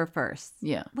chose her first.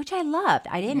 Yeah. Which I loved.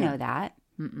 I didn't know that.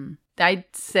 I'd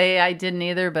say I didn't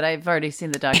either, but I've already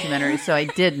seen the documentary, so I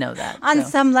did know that. On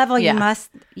some level, you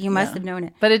must have known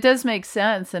it. But it does make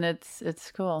sense, and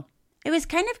it's cool. It was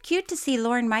kind of cute to see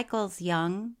Lorne Michaels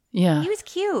young. Yeah. He was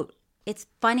cute. It's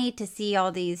funny to see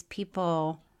all these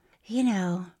people, you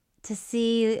know, to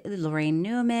see Lorraine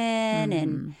Newman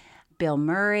and Bill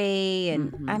Murray.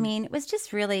 And I mean, it was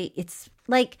just really, it's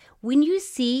like when you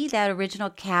see that original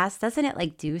cast, doesn't it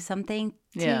like do something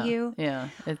to you? Yeah,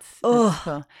 it's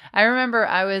cool. I remember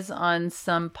I was on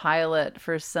some pilot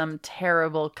for some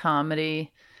terrible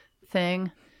comedy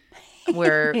thing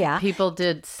where people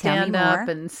did stand up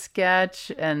and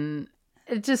sketch, and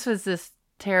it just was this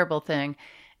terrible thing.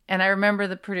 And I remember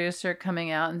the producer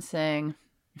coming out and saying,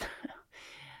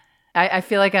 I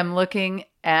feel like I'm looking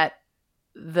at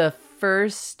the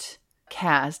first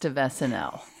cast of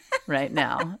SNL right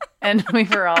now. And we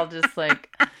were all just like,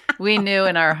 we knew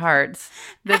in our hearts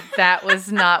that that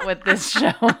was not what this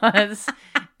show was.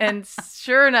 And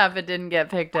sure enough, it didn't get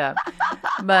picked up.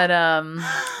 But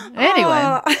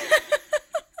anyway.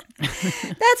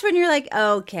 That's when you're like,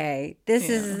 okay, this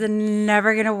is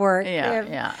never going to work.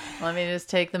 Yeah. Let me just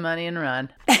take the money and run.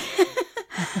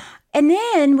 And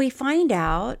then we find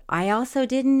out, I also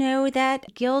didn't know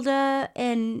that Gilda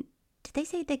and, did they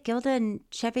say that Gilda and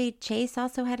Chevy Chase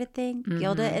also had a thing?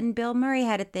 Gilda and Bill Murray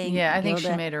had a thing. Yeah, I think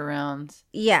she made her rounds.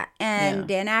 Yeah, and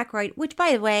Dan Aykroyd, which,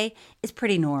 by the way, is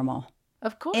pretty normal.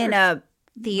 Of course. In a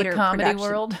theater comedy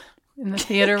world. In the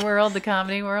theater world, the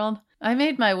comedy world. I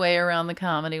made my way around the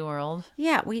comedy world.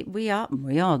 Yeah, we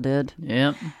all did.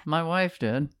 Yep, my wife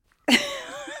did.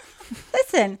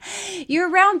 Listen, you're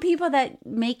around people that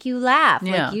make you laugh.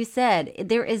 Yeah. Like you said,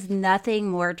 there is nothing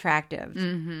more attractive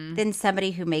than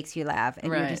somebody who makes you laugh.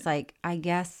 And you're just like, I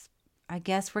guess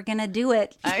we're going to do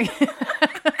it.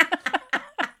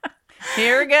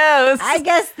 Here goes. I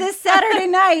guess this Saturday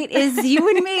night is you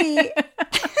and me.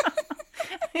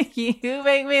 You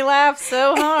make me laugh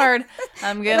so hard.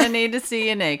 I'm going to need to see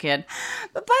you naked.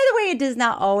 But by the way, it does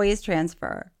not always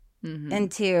transfer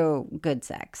into good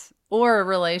sex. Or a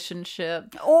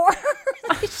relationship. Or a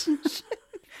relationship.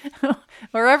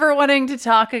 Or ever wanting to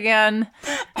talk again.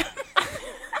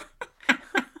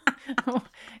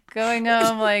 Going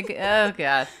home like, oh,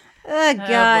 God. Oh,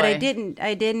 God, boy.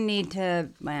 I didn't need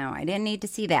to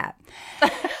see that.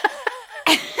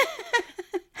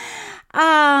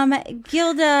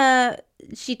 Gilda,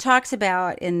 she talks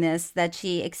about in this that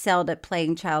she excelled at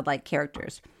playing childlike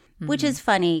characters, which is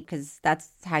funny because that's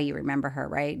how you remember her,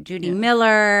 right? Judy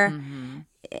Miller,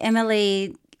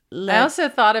 Emily. I also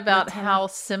thought about how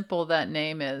simple that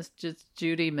name is, just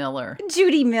Judy Miller.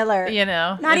 Judy Miller. You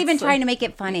know? Not even trying to make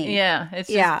it funny. Yeah, it's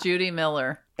just Judy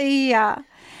Miller. Yeah.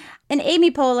 And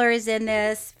Amy Poehler is in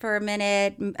this for a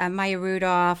minute, Maya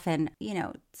Rudolph, and,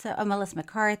 Melissa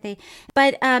McCarthy.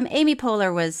 But Amy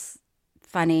Poehler was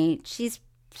funny. She's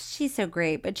so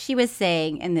great. But she was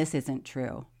saying, and this isn't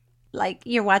true. Like,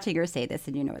 you're watching her say this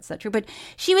and you know it's not true. But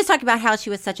she was talking about how she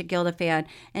was such a Gilda fan.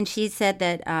 And she said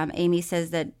that Amy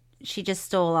says that she just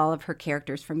stole all of her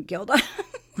characters from Gilda.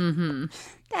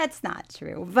 That's not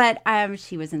true. But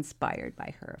she was inspired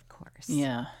by her, of course.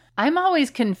 Yeah. I'm always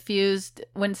confused.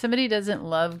 When somebody doesn't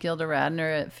love Gilda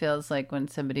Radner, it feels like when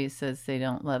somebody says they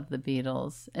don't love the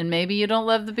Beatles. And maybe you don't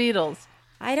love the Beatles.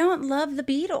 I don't love the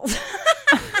Beatles.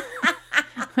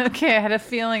 Okay, I had a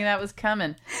feeling that was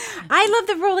coming. I love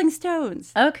the Rolling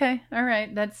Stones. Okay, all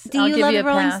right. Do you love the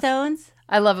Rolling Stones?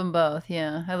 I love them both,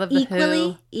 yeah. I love the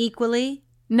Who. Equally?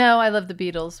 No, I love the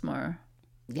Beatles more.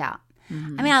 Yeah. I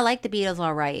mean, I like the Beatles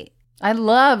all right. I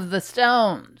love the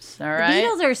Stones, all right? The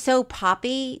Beatles are so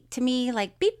poppy to me,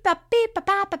 like beep, bop, beep, bop,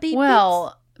 bop, beep.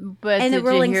 Well, but and did the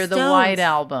you Rolling hear the Stones. White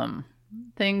Album?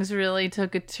 Things really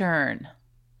took a turn.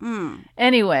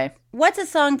 Anyway. What's a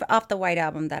song off the White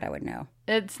Album that I would know?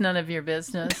 It's none of your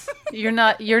business. You're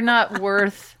not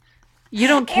worth, you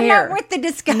don't care. You're not worth the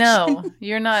discussion. No,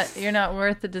 you're not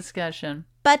worth the discussion.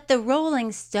 But the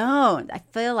Rolling Stones, I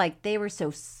feel like they were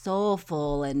so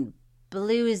soulful and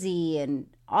bluesy and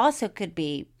also could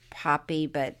be poppy,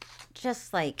 but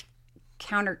just like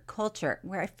counterculture,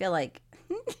 where I feel like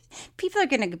people are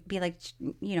going to be like,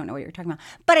 you don't know what you're talking about.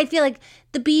 But I feel like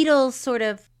the Beatles sort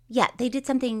of, they did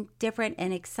something different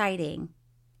and exciting.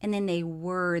 And then they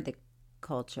were the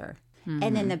culture.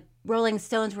 And then the Rolling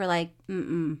Stones were like,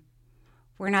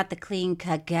 we're not the clean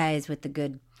cut guys with the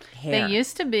good hair. They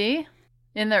used to be.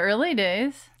 In the early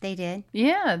days. They did?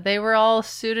 Yeah, they were all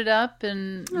suited up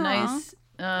in nice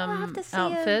have to see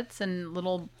outfits and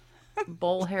little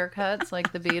bowl haircuts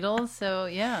like the Beatles. So,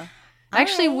 yeah.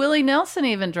 Actually, Willie Nelson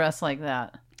even dressed like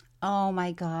that. Oh,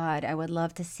 my God. I would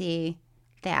love to see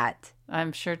that.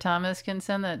 I'm sure Thomas can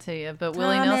send that to you. But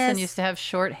Willie Nelson used to have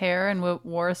short hair and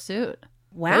wore a suit.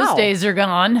 Wow. Those days are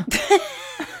gone.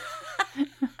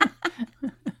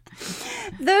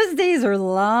 Those days are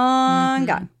long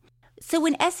gone. So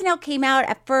when SNL came out,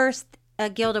 at first,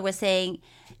 Gilda was saying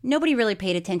nobody really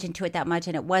paid attention to it that much,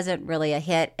 and it wasn't really a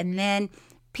hit. And then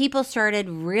people started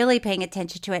really paying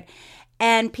attention to it,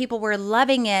 and people were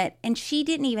loving it. And she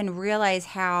didn't even realize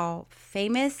how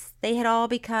famous they had all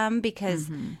become because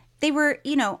they were,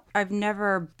 I've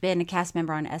never been a cast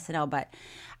member on SNL, but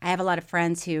I have a lot of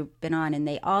friends who've been on, and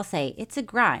they all say it's a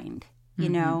grind,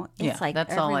 It's like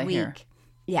that's every all I week. hear.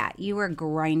 Yeah, you are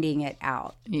grinding it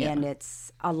out, and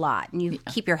it's a lot. And you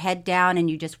keep your head down, and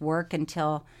you just work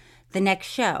until the next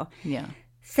show. Yeah.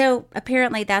 So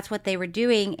apparently that's what they were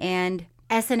doing, and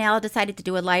SNL decided to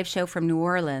do a live show from New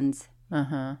Orleans.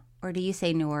 Or do you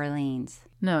say New Orleans?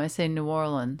 No, I say New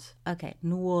Orleans. Okay,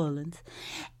 New Orleans.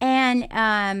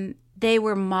 And they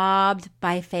were mobbed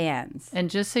by fans. And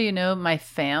just so you know, my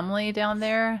family down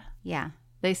there,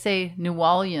 they say New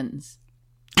Orleans.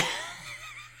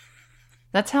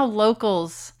 That's how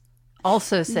locals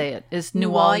also say it. Is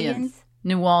New Orleans.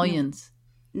 New Orleans.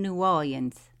 New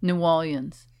Orleans. New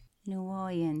Orleans. New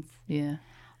Orleans. Yeah.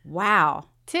 Wow.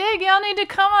 Tig, y'all need to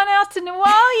come on out to New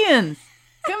Orleans.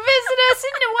 Come visit us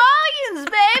in New Orleans,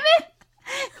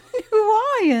 baby. New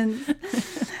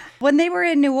Orleans. When they were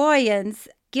in New Orleans,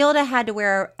 Gilda had to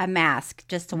wear a mask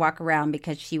just to walk around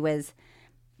because she was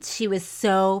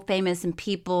so famous and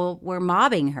people were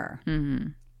mobbing her.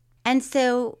 And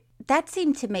so that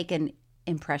seemed to make an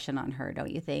impression on her,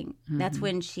 don't you think? That's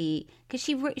when because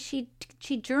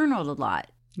she journaled a lot.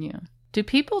 Yeah. Do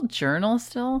people journal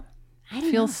still? I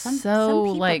don't feel know. Some so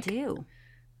people like do.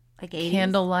 Like 80s.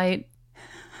 Candlelight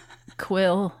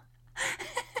quill.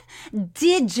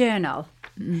 Did journal.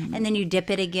 And then you dip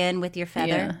it again with your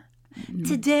feather. Yeah.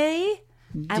 Today,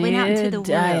 I went out into the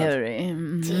diary.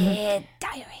 world. Dear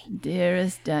diary.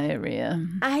 Dearest diarrhea.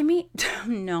 I mean,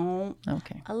 no.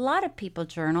 Okay. A lot of people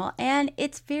journal, and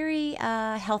it's very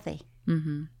healthy,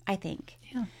 I think.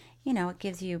 Yeah. You know, it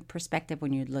gives you perspective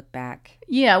when you look back.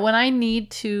 Yeah, when I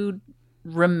need to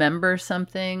remember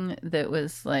something that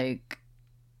was like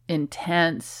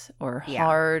intense or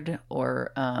hard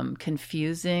or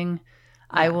confusing,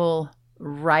 I will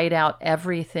write out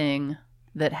everything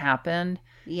that happened.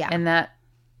 Yeah. And that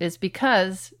is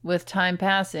because with time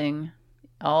passing,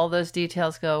 all those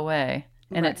details go away.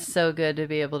 And it's so good to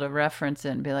be able to reference it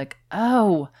and be like,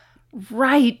 oh,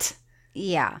 right.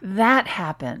 Yeah. That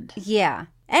happened. Yeah.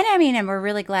 And I mean, and we're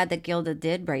really glad that Gilda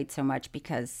did write so much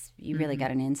because you really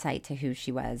got an insight to who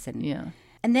she was. And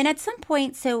and then at some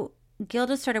point, so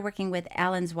Gilda started working with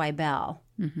Alan Zweibel.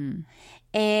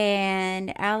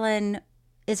 And Alan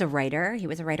is a writer. He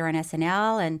was a writer on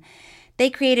SNL. And they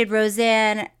created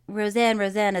Roseanne,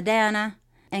 Dana.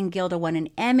 And Gilda won an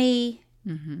Emmy.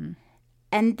 And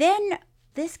then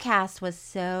this cast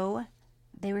was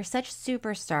they were such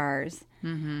superstars.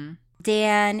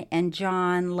 Dan and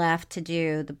John left to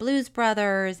do the Blues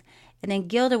Brothers, and then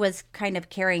Gilda was kind of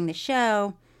carrying the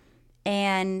show,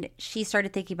 and she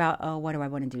started thinking about, oh, what do I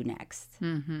want to do next?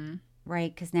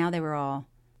 Right? Because now they were all,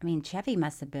 I mean, Chevy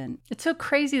must have been. It's so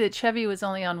crazy that Chevy was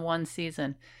only on one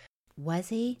season. Was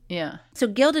he? Yeah. So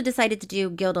Gilda decided to do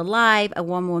Gilda Live, a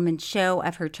one-woman show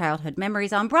of her childhood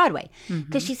memories on Broadway,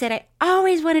 because she said, I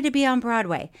always wanted to be on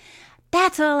Broadway.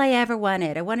 That's all I ever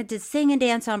wanted. I wanted to sing and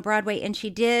dance on Broadway, and she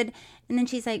did. And then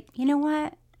she's like, you know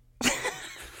what?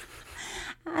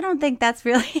 I don't think that's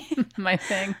really my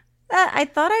thing. I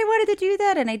thought I wanted to do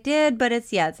that, and I did, but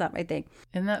it's not my thing.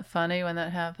 Isn't that funny when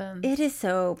that happens? It is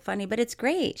so funny, but it's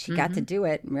great. She got to do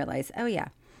it and realize, oh yeah.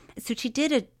 So she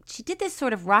did this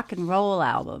sort of rock and roll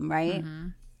album, right?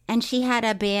 And she had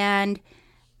a band,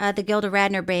 the Gilda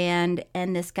Radner Band,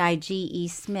 and this guy G.E.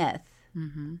 Smith.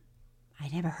 I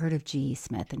never heard of G.E.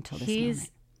 Smith until this moment.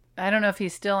 I don't know if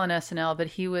he's still on SNL, but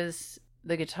he was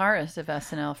the guitarist of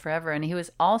SNL forever, and he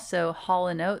was also Hall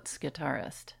 & Oates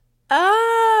guitarist.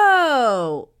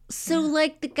 Oh, so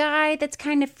like the guy that's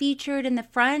kind of featured in the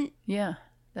front? Yeah,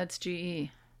 that's GE.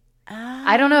 Oh.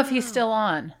 I don't know if he's still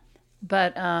on,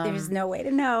 but there's no way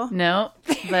to know. No,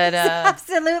 but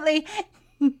absolutely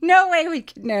no way we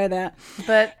could know that.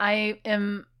 But I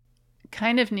am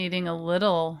kind of needing a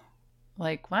little,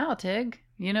 like, wow, Tig,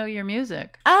 you know your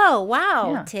music. Oh,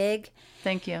 wow, Tig.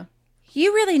 Thank you.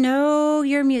 You really know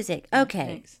your music. Okay.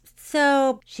 Thanks.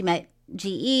 So she met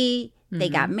GE. They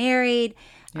got married.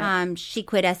 Yep. She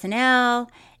quit SNL.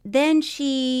 Then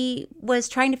she was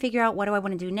trying to figure out, what do I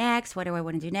want to do next? What do I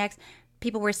want to do next?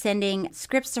 People were sending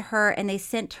scripts to her, and they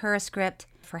sent her a script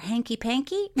for Hanky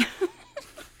Panky.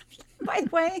 By the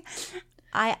way,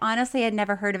 I honestly had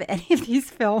never heard of any of these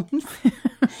films.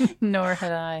 Nor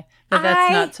had I. But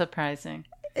that's not surprising.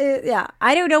 Yeah.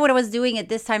 I don't know what I was doing at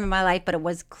this time in my life, but it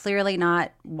was clearly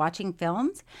not watching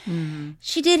films.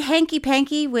 She did Hanky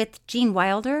Panky with Gene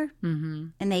Wilder,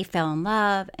 and they fell in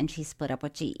love, and she split up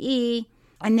with GE.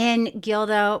 And then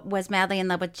Gilda was madly in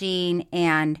love with Gene,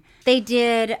 and they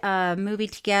did a movie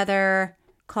together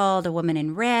called A Woman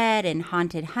in Red and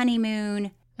Haunted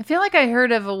Honeymoon. I feel like I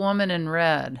heard of A Woman in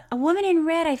Red. A Woman in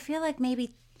Red, I feel like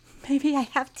maybe I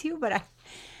have to, but I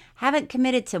haven't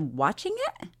committed to watching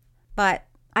it. But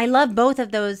I love both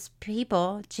of those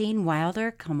people. Gene Wilder,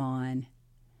 come on.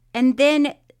 And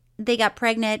then they got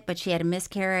pregnant, but she had a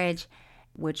miscarriage,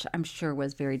 which I'm sure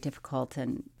was very difficult,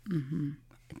 and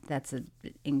that's an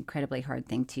incredibly hard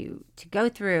thing to go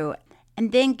through.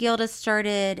 And then Gilda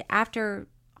started, after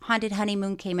Haunted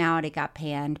Honeymoon came out, it got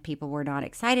panned. People were not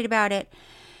excited about it.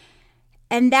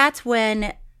 And that's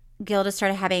when Gilda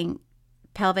started having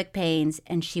pelvic pains,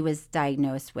 and she was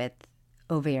diagnosed with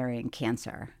ovarian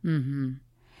cancer.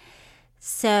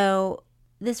 So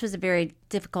this was a very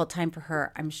difficult time for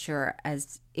her, I'm sure,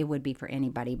 as it would be for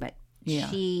anybody. But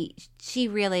she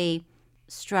really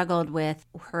struggled with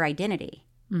her identity.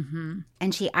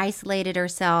 And she isolated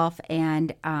herself.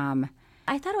 And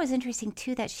I thought it was interesting,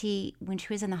 too, that when she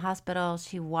was in the hospital,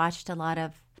 she watched a lot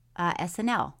of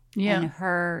SNL and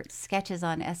her sketches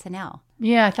on SNL.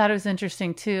 Yeah, I thought it was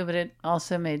interesting, too, but it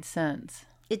also made sense.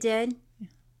 It did?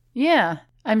 Yeah.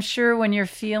 I'm sure when you're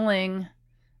feeling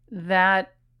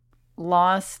that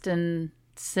lost and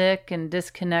sick and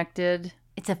disconnected.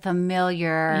 It's a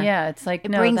familiar. Yeah, it's like,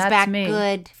 it no, brings that's back me.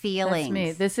 good feelings. That's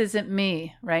me. This isn't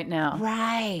me right now.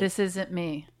 Right. This isn't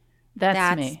me.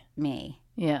 That's me. Me.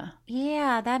 Yeah.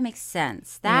 Yeah, that makes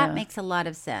sense. That makes a lot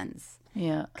of sense.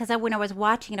 Yeah. Because when I was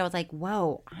watching it, I was like,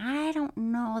 whoa, I don't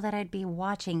know that I'd be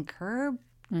watching Curb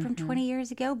from 20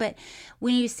 years ago. But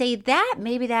when you say that,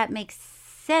 maybe that makes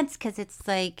sense because it's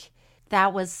like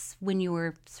that was when you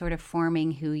were sort of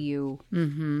forming who you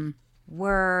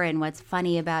were and what's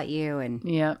funny about you.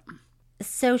 And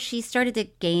so she started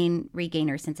to regain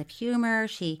her sense of humor.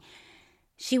 She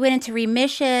went into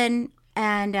remission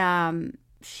and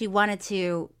she wanted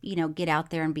to, get out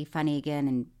there and be funny again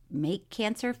and make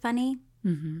cancer funny,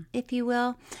 if you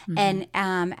will. And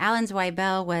Alan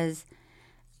Zweibel was,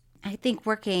 I think,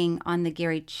 working on the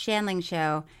Gary Shandling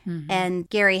show, and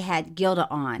Gary had Gilda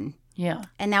on. Yeah.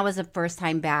 And that was the first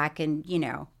time back, and,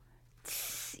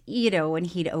 when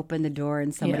he'd open the door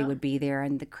and somebody would be there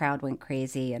and the crowd went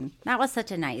crazy. And that was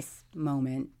such a nice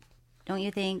moment, don't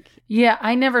you think? Yeah,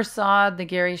 I never saw the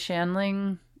Gary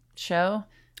Shandling show.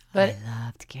 But I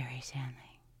loved Gary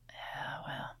Shandling. Yeah,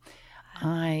 well,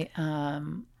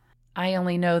 I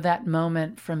only know that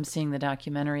moment from seeing the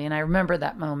documentary, and I remember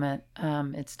that moment.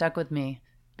 It stuck with me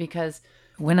because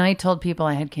when I told people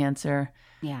I had cancer,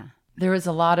 there was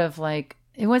a lot of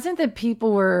it wasn't that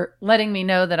people were letting me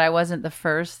know that I wasn't the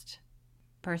first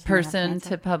person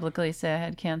to publicly say I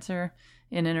had cancer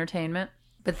in entertainment,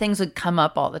 but things would come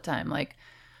up all the time, like,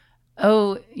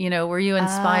 oh, were you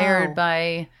inspired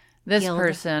by this Gilda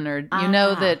person, or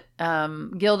that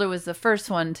Gilda was the first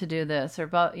one to do this, or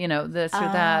this or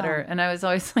that, and I was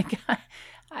always like,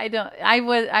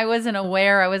 I wasn't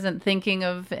aware, I wasn't thinking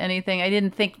of anything. I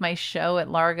didn't think my show at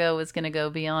Largo was going to go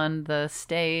beyond the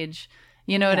stage.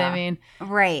 You know what I mean?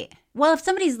 Right. Well, if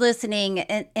somebody's listening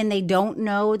and they don't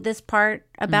know this part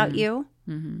about you,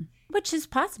 which is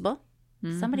possible,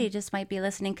 somebody just might be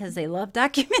listening because they love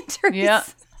documentaries. Yeah.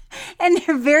 And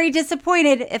they're very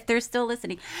disappointed if they're still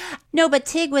listening. No, but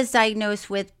Tig was diagnosed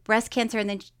with breast cancer, and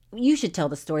then you should tell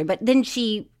the story. But then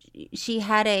she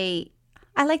had I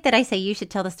like that I say you should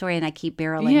tell the story, and I keep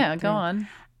barreling. Yeah, go on.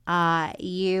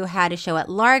 You had a show at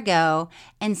Largo,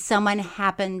 and someone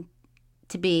happened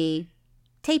to be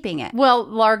taping it. Well,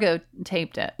 Largo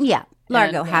taped it. Yeah,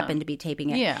 Largo happened to be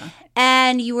taping it. Yeah.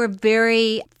 And you were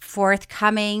very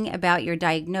forthcoming about your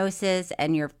diagnosis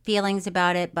and your feelings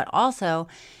about it, but also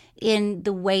in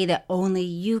the way that only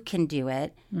you can do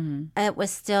it. It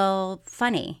was still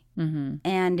funny.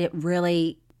 And it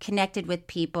really connected with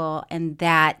people, and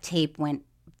that tape went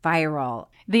viral.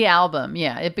 The album,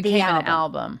 it became an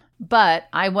album. But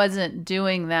I wasn't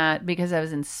doing that because I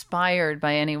was inspired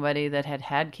by anybody that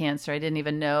had cancer. I didn't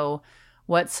even know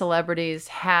what celebrities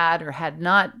had or had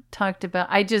not talked about.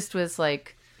 I just was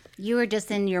like... You were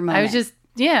just in your moment.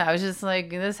 I was just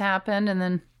like, this happened, and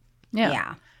then,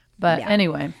 But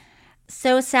anyway...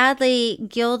 So sadly,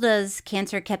 Gilda's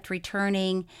cancer kept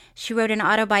returning. She wrote an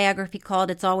autobiography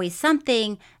called It's Always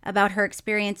Something about her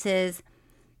experiences,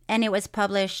 and it was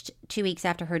published 2 weeks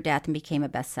after her death and became a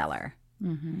bestseller.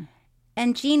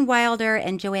 And Gene Wilder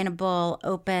and Joanna Bull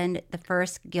opened the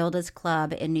first Gilda's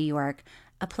Club in New York,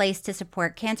 a place to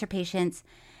support cancer patients.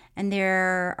 And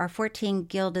there are 14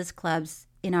 Gilda's Clubs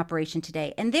in operation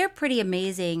today. And they're pretty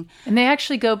amazing. And they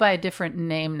actually go by a different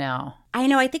name now. I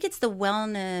know. I think it's the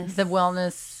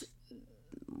wellness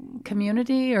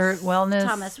community or wellness.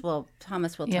 Thomas will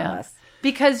tell us.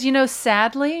 Because,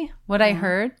 sadly, what I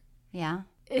heard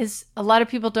is a lot of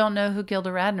people don't know who Gilda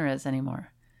Radner is anymore.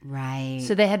 Right.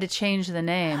 So they had to change the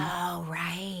name. Oh,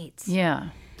 right. Yeah.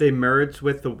 They merged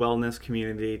with the wellness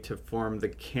community to form the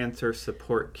cancer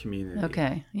support community.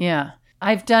 Okay. Yeah.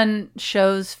 I've done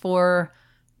shows for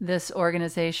this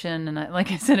organization, and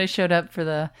like I said, I showed up for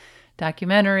the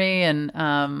documentary, and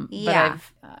but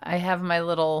I have my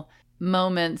little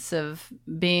moments of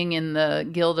being in the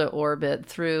Gilda orbit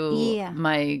through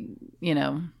my,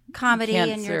 comedy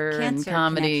cancer and your cancer and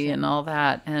comedy connection. and all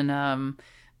that. And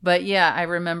but I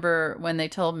remember when they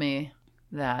told me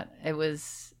that, it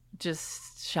was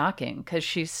just shocking because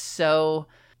she's so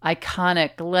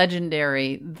iconic,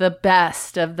 legendary, the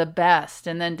best of the best.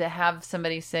 And then to have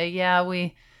somebody say,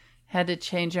 we had to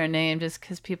change our name just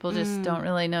because people just don't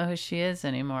really know who she is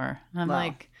anymore. And I'm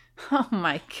like, oh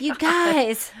my God. You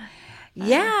guys.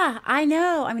 Yeah, I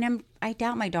know. I mean, I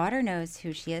doubt my daughter knows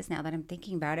who she is now that I'm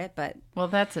thinking about it, but... Well,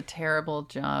 that's a terrible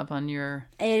job on your...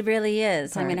 It really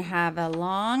is. part. I'm going to have a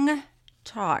long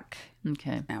talk.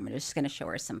 Okay. I'm just going to show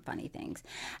her some funny things.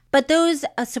 But those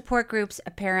support groups,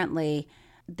 apparently,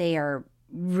 they are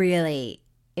really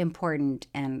important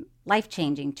and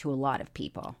life-changing to a lot of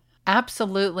people.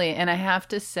 Absolutely. And I have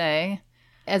to say,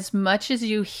 as much as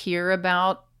you hear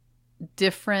about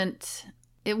different,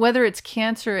 whether it's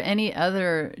cancer or any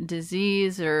other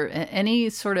disease or any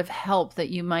sort of help that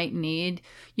you might need,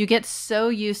 you get so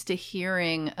used to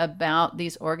hearing about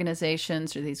these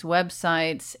organizations or these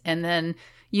websites, and then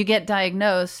you get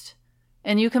diagnosed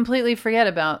and you completely forget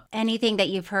about anything that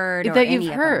you've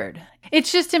heard.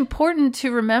 It's just important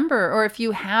to remember, or if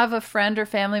you have a friend or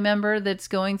family member that's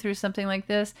going through something like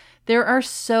this, there are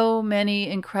so many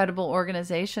incredible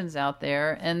organizations out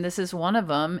there, and this is one of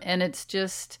them. And it's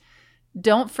just,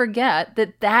 don't forget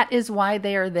that is why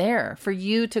they are there, for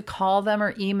you to call them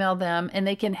or email them, and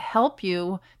they can help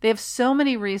you. They have so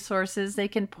many resources. They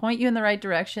can point you in the right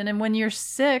direction. And when you're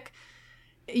sick,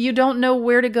 you don't know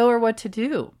where to go or what to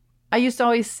do. I used to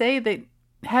always say that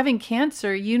having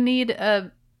cancer, you need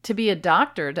to be a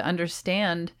doctor to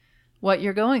understand what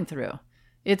you're going through.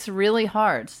 It's really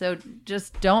hard. So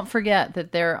just don't forget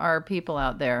that there are people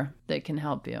out there that can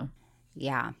help you.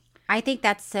 Yeah. I think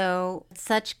that's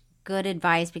such good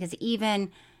advice, because even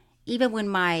when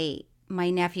my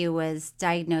nephew was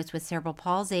diagnosed with cerebral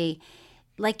palsy,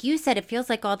 like you said, it feels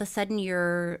like all of a sudden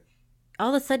you're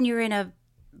in a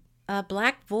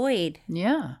black void.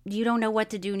 Yeah. You don't know what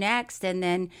to do next. And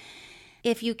then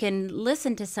if you can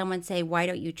listen to someone say, why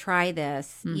don't you try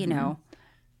this? Mm-hmm.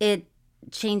 It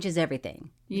changes everything.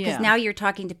 Yeah. Because now you're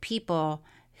talking to people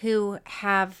who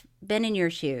have been in your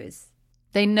shoes.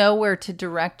 They know where to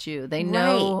direct you. They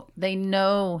know, they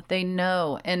know.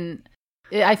 And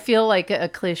I feel like a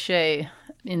cliche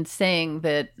in saying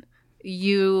that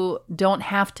you don't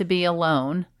have to be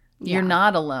alone. Yeah. You're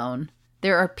not alone.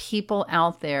 There are people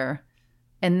out there,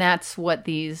 and that's what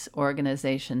these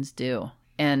organizations do.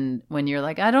 And when you're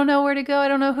like, I don't know where to go, I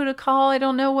don't know who to call, I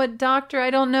don't know what doctor,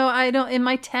 in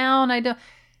my town,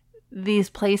 these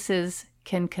places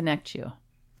can connect you.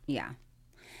 Yeah.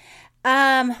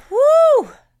 Woo!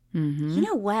 Mm-hmm. You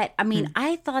know what? I mean,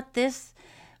 I thought this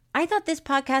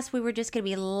podcast, we were just going to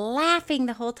be laughing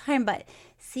the whole time, but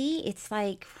see, it's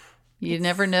like... You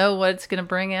never know what it's going to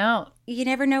bring out. You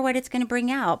never know what it's going to bring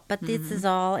out, but this is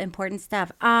all important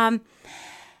stuff.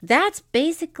 That's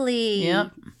basically,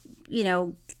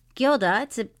 Gilda.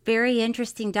 It's a very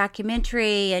interesting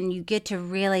documentary, and you get to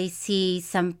really see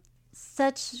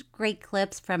such great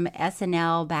clips from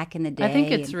SNL back in the day. I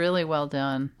think it's really well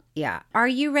done. Yeah. Are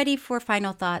you ready for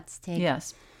final thoughts, Tig?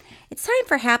 Yes. It's time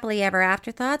for Happily Ever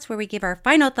After Thoughts, where we give our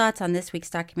final thoughts on this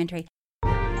week's documentary.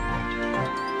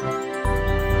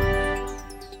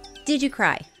 Did you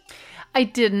cry? I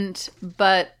didn't,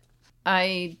 but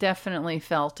I definitely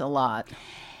felt a lot.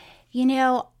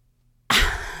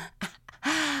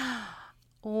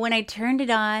 When I turned it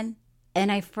on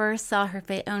and I first saw her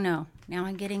face, oh no, now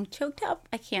I'm getting choked up.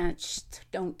 I can't,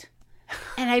 don't.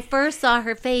 And I first saw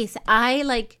her face, I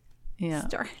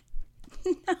started,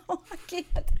 no, I can't.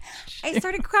 I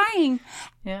started crying.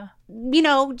 Yeah.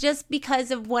 Just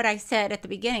because of what I said at the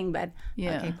beginning, but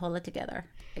okay, pull it together.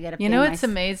 What's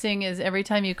amazing is every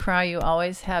time you cry, you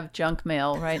always have junk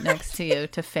mail right next to you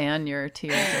to fan your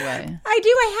tears away. I do.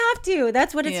 I have to.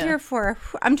 That's what it's here for.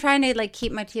 I'm trying to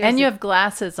keep my tears. And you have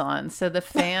glasses on, so the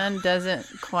fan doesn't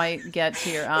quite get to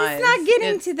your eyes. It's not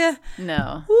getting to the...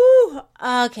 No. Woo.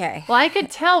 Okay. Well, I could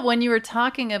tell when you were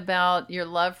talking about your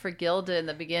love for Gilda in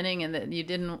the beginning, and that you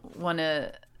didn't want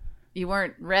to... You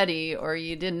weren't ready, or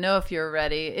you didn't know if you were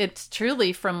ready. It's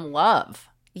truly from love.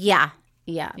 Yeah.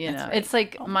 Yeah, right. It's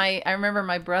like I remember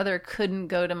my brother couldn't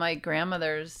go to our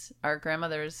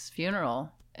grandmother's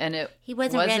funeral, and he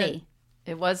wasn't ready.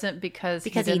 It wasn't because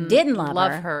he didn't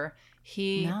love her.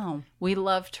 We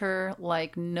loved her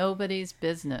like nobody's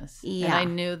business. Yeah. And I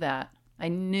knew that. I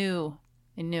knew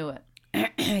it.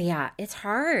 Yeah, it's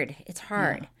hard. It's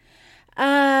hard.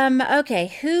 Yeah.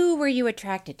 Okay, who were you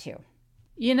attracted to?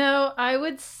 I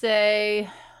would say,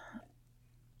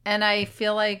 and I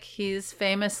feel like he's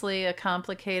famously a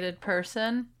complicated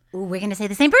person. Ooh, we're going to say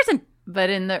the same person. But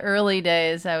in the early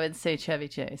days, I would say Chevy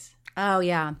Chase. Oh,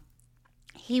 yeah.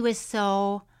 He was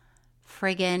so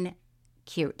friggin'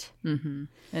 cute. Mm-hmm.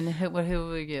 And who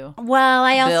were you? Well,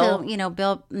 I also,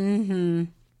 Bill. Mm-hmm.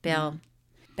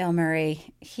 Bill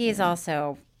Murray. He is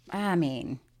also,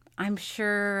 I'm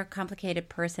sure a complicated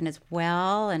person as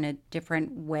well in a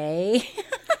different way.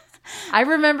 I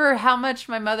remember how much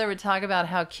my mother would talk about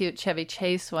how cute Chevy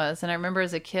Chase was. And I remember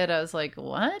as a kid, I was like,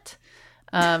 what?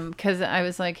 Because I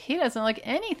was like, he doesn't look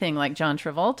anything like John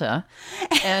Travolta.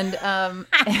 And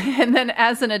and then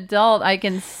as an adult, I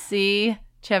can see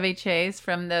Chevy Chase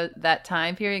from that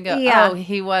time period and go, oh,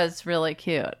 he was really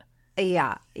cute.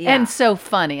 Yeah. And so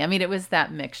funny. I mean, it was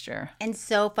that mixture. And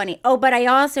so funny. Oh, but I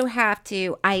also had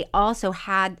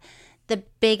the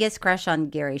biggest crush on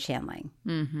Gary Shandling.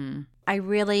 Mm-hmm. I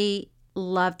really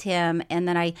loved him. And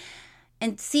then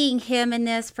seeing him in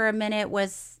this for a minute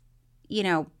was,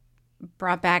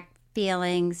 brought back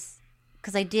feelings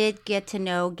because I did get to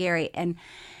know Gary. And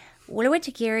when I went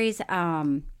to Gary's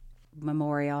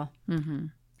memorial,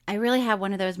 I really had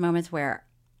one of those moments where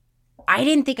I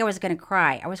didn't think I was going to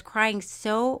cry. I was crying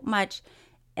so much,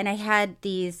 and I had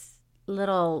these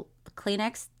little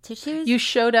Kleenex tissues. You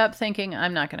showed up thinking,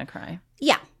 I'm not going to cry.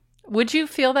 Yeah. Would you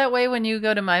feel that way when you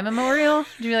go to my memorial? Would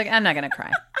you be like, I'm not going to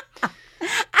cry?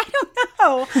 I don't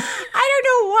know. I don't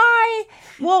know why.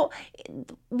 Well,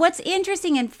 what's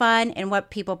interesting and fun and what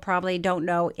people probably don't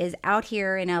know is out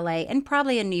here in LA and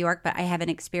probably in New York, but I haven't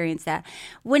experienced that.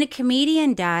 When a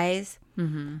comedian dies,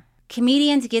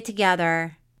 comedians get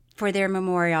together for their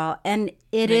memorial, and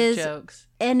it is jokes.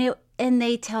 And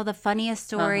they tell the funniest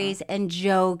stories and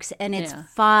jokes, and it's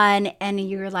fun, and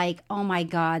you're like, oh my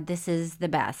God, this is the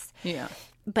best. Yeah.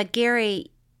 But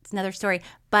Gary, it's another story.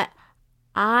 But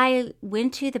I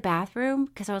went to the bathroom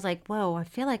because I was like, whoa, I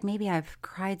feel like maybe I've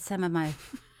cried some of my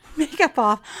makeup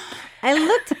off. I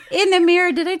looked in the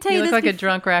mirror. Did I tell you this? You look like a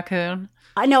drunk raccoon.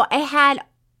 I know. I had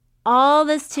all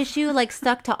this tissue like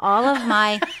stuck to all of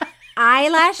my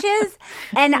eyelashes,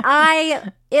 and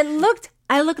I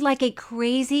looked like a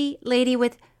crazy lady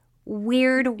with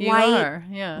weird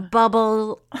white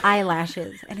bubble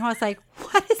eyelashes, and I was like,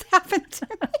 what has happened to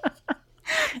me?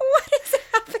 What has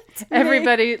happened to me?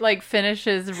 Everybody like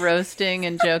finishes roasting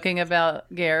and joking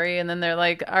about Gary, and then they're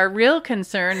like, our real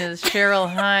concern is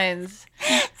Cheryl Hines.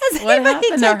 What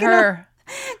happened to her?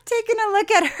 Taking a look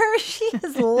at her, she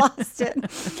has lost it.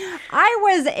 I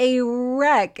was a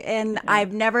wreck, and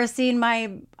I've never seen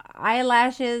my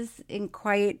eyelashes in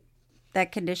quite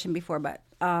that condition before. But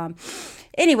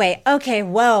anyway, okay,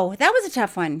 whoa, that was a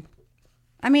tough one.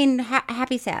 I mean,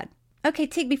 happy, sad. Okay,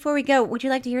 Tig, before we go, would you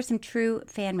like to hear some true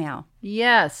fan mail?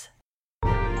 Yes.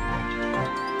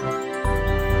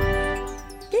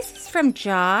 This is from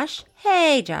Josh.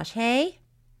 Hey, Josh, hey.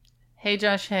 Hey,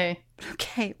 Josh, hey.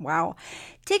 Okay, wow.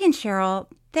 Tig and Cheryl,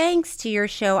 thanks to your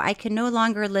show, I can no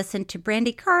longer listen to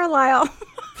Brandi Carlile.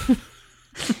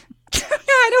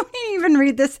 I don't even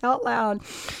read this out loud.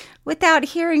 Without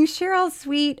hearing Cheryl's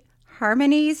sweet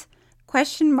harmonies, ?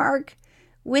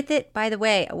 With it, by the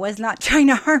way, I was not trying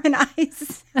to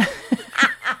harmonize. That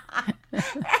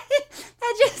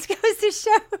just goes to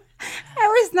show I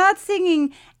was not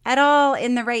singing at all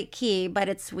in the right key, but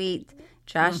it's sweet,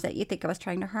 Josh, that you think I was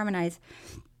trying to harmonize.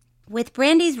 With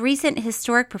Brandi's recent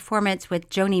historic performance with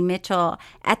Joni Mitchell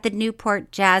at the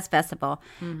Newport Jazz Festival,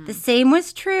 the same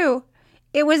was true.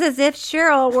 It was as if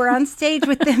Cheryl were on stage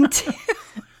with them too.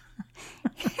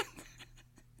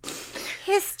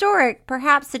 Historic,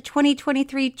 perhaps the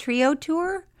 2023 trio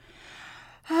tour?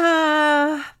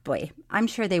 Boy, I'm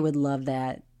sure they would love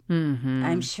that.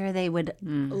 I'm sure they would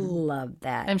love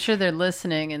that. I'm sure they're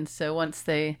listening, and so once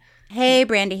they... Hey,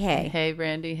 Brandi, hey. Hey,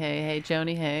 Brandi, hey. Hey,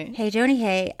 Joni, hey. Hey, Joni,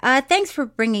 hey. Thanks for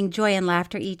bringing joy and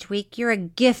laughter each week. You're a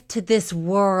gift to this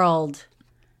world.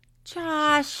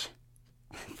 Josh,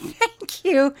 thank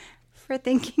you for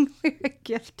thinking we're a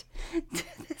gift to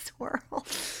this world.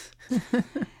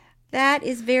 That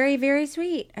is very, very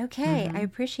sweet. Okay, I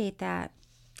appreciate that.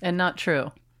 And not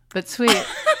true, but sweet.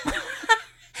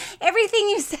 Everything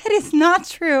you said is not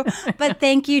true, but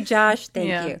thank you, Josh.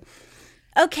 Thank you.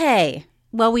 Okay.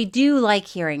 Well, we do like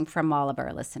hearing from all of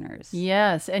our listeners.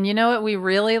 Yes. And you know what we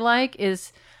really like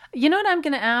is, you know what I'm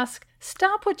going to ask?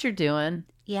 Stop what you're doing.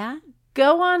 Yeah.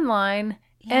 Go online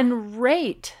and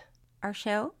rate our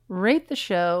show. Rate the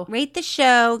show. Rate the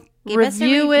show. Give us a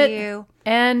review. It.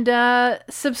 And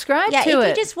subscribe to it. Yeah, if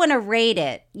you just want to rate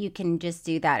it, you can just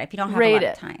do that if you don't have a lot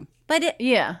of time. But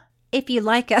if you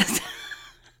like us...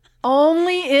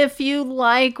 Only if you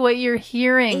like what you're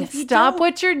hearing. Stop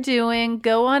what you're doing.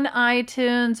 Go on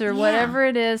iTunes or whatever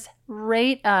it is.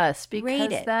 Rate us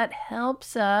because that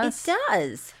helps us. It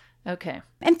does. Okay.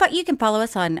 And you can follow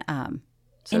us on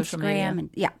social Instagram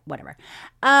media. and whatever.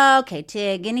 Okay,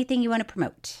 Tig, anything you want to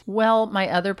promote? Well, my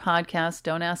other podcast,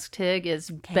 Don't Ask Tig, is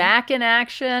back in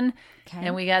action. Okay.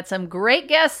 And we got some great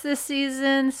guests this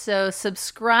season. So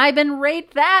subscribe and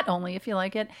rate that only if you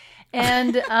like it.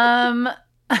 And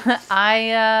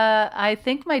I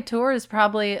think my tour is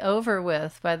probably over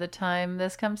with by the time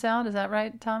this comes out. Is that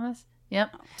right, Thomas?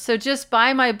 Yep. So just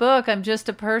buy my book, I'm Just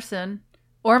a Person,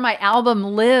 or my album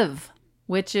Live,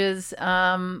 which is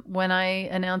when I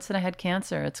announced that I had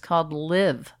cancer. It's called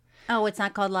Live. Oh, it's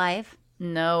not called Live?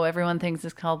 No, everyone thinks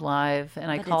it's called Live, and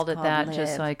I called it that Live.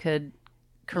 Just so I could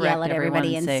correct yell at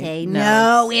everybody and everyone say,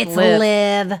 no, it's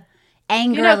Liv.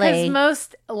 Angrily. Because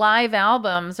most live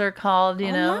albums are called,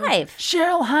 live.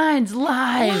 Cheryl Hines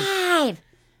live. Live.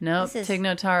 Nope, Tig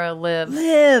Notaro live.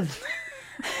 Live.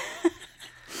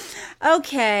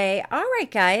 Okay. All right,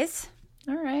 guys.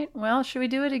 All right. Well, should we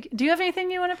do it again? Do you have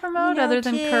anything you want to promote other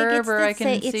than Curb, or I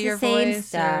can see your voice?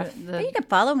 Stuff. But you can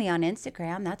follow me on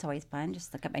Instagram. That's always fun.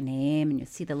 Just look up my name and you'll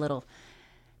see the little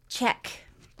check.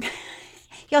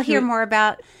 You'll hear more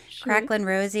about Cracklin'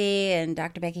 Rosie and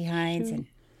Dr. Becky Hines.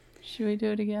 Should we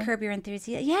do it again? Curb Your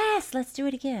Enthusiasm. Yes, let's do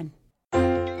it again.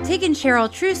 Tig and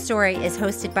Cheryl True Story is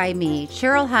hosted by me,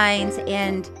 Cheryl Hines,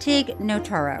 and Tig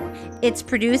Notaro. It's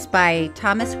produced by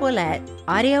Thomas Willett,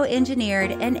 audio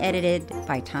engineered and edited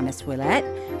by Thomas Willett,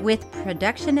 with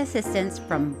production assistance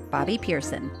from Bobby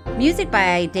Pearson. Music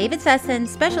by David Sussin.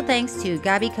 Special thanks to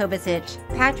Gabi Kovacic,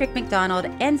 Patrick McDonald,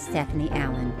 and Stephanie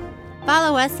Allen.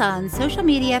 Follow us on social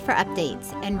media for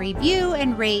updates and review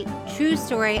and rate True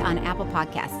Story on Apple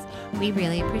Podcasts. We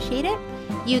really appreciate it.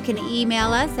 You can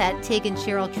email us at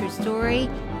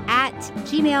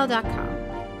tigandcheryltruestory@gmail.com.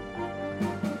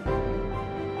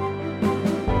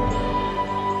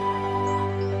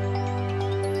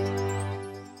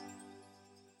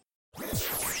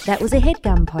 That was a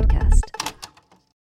HeadGum podcast.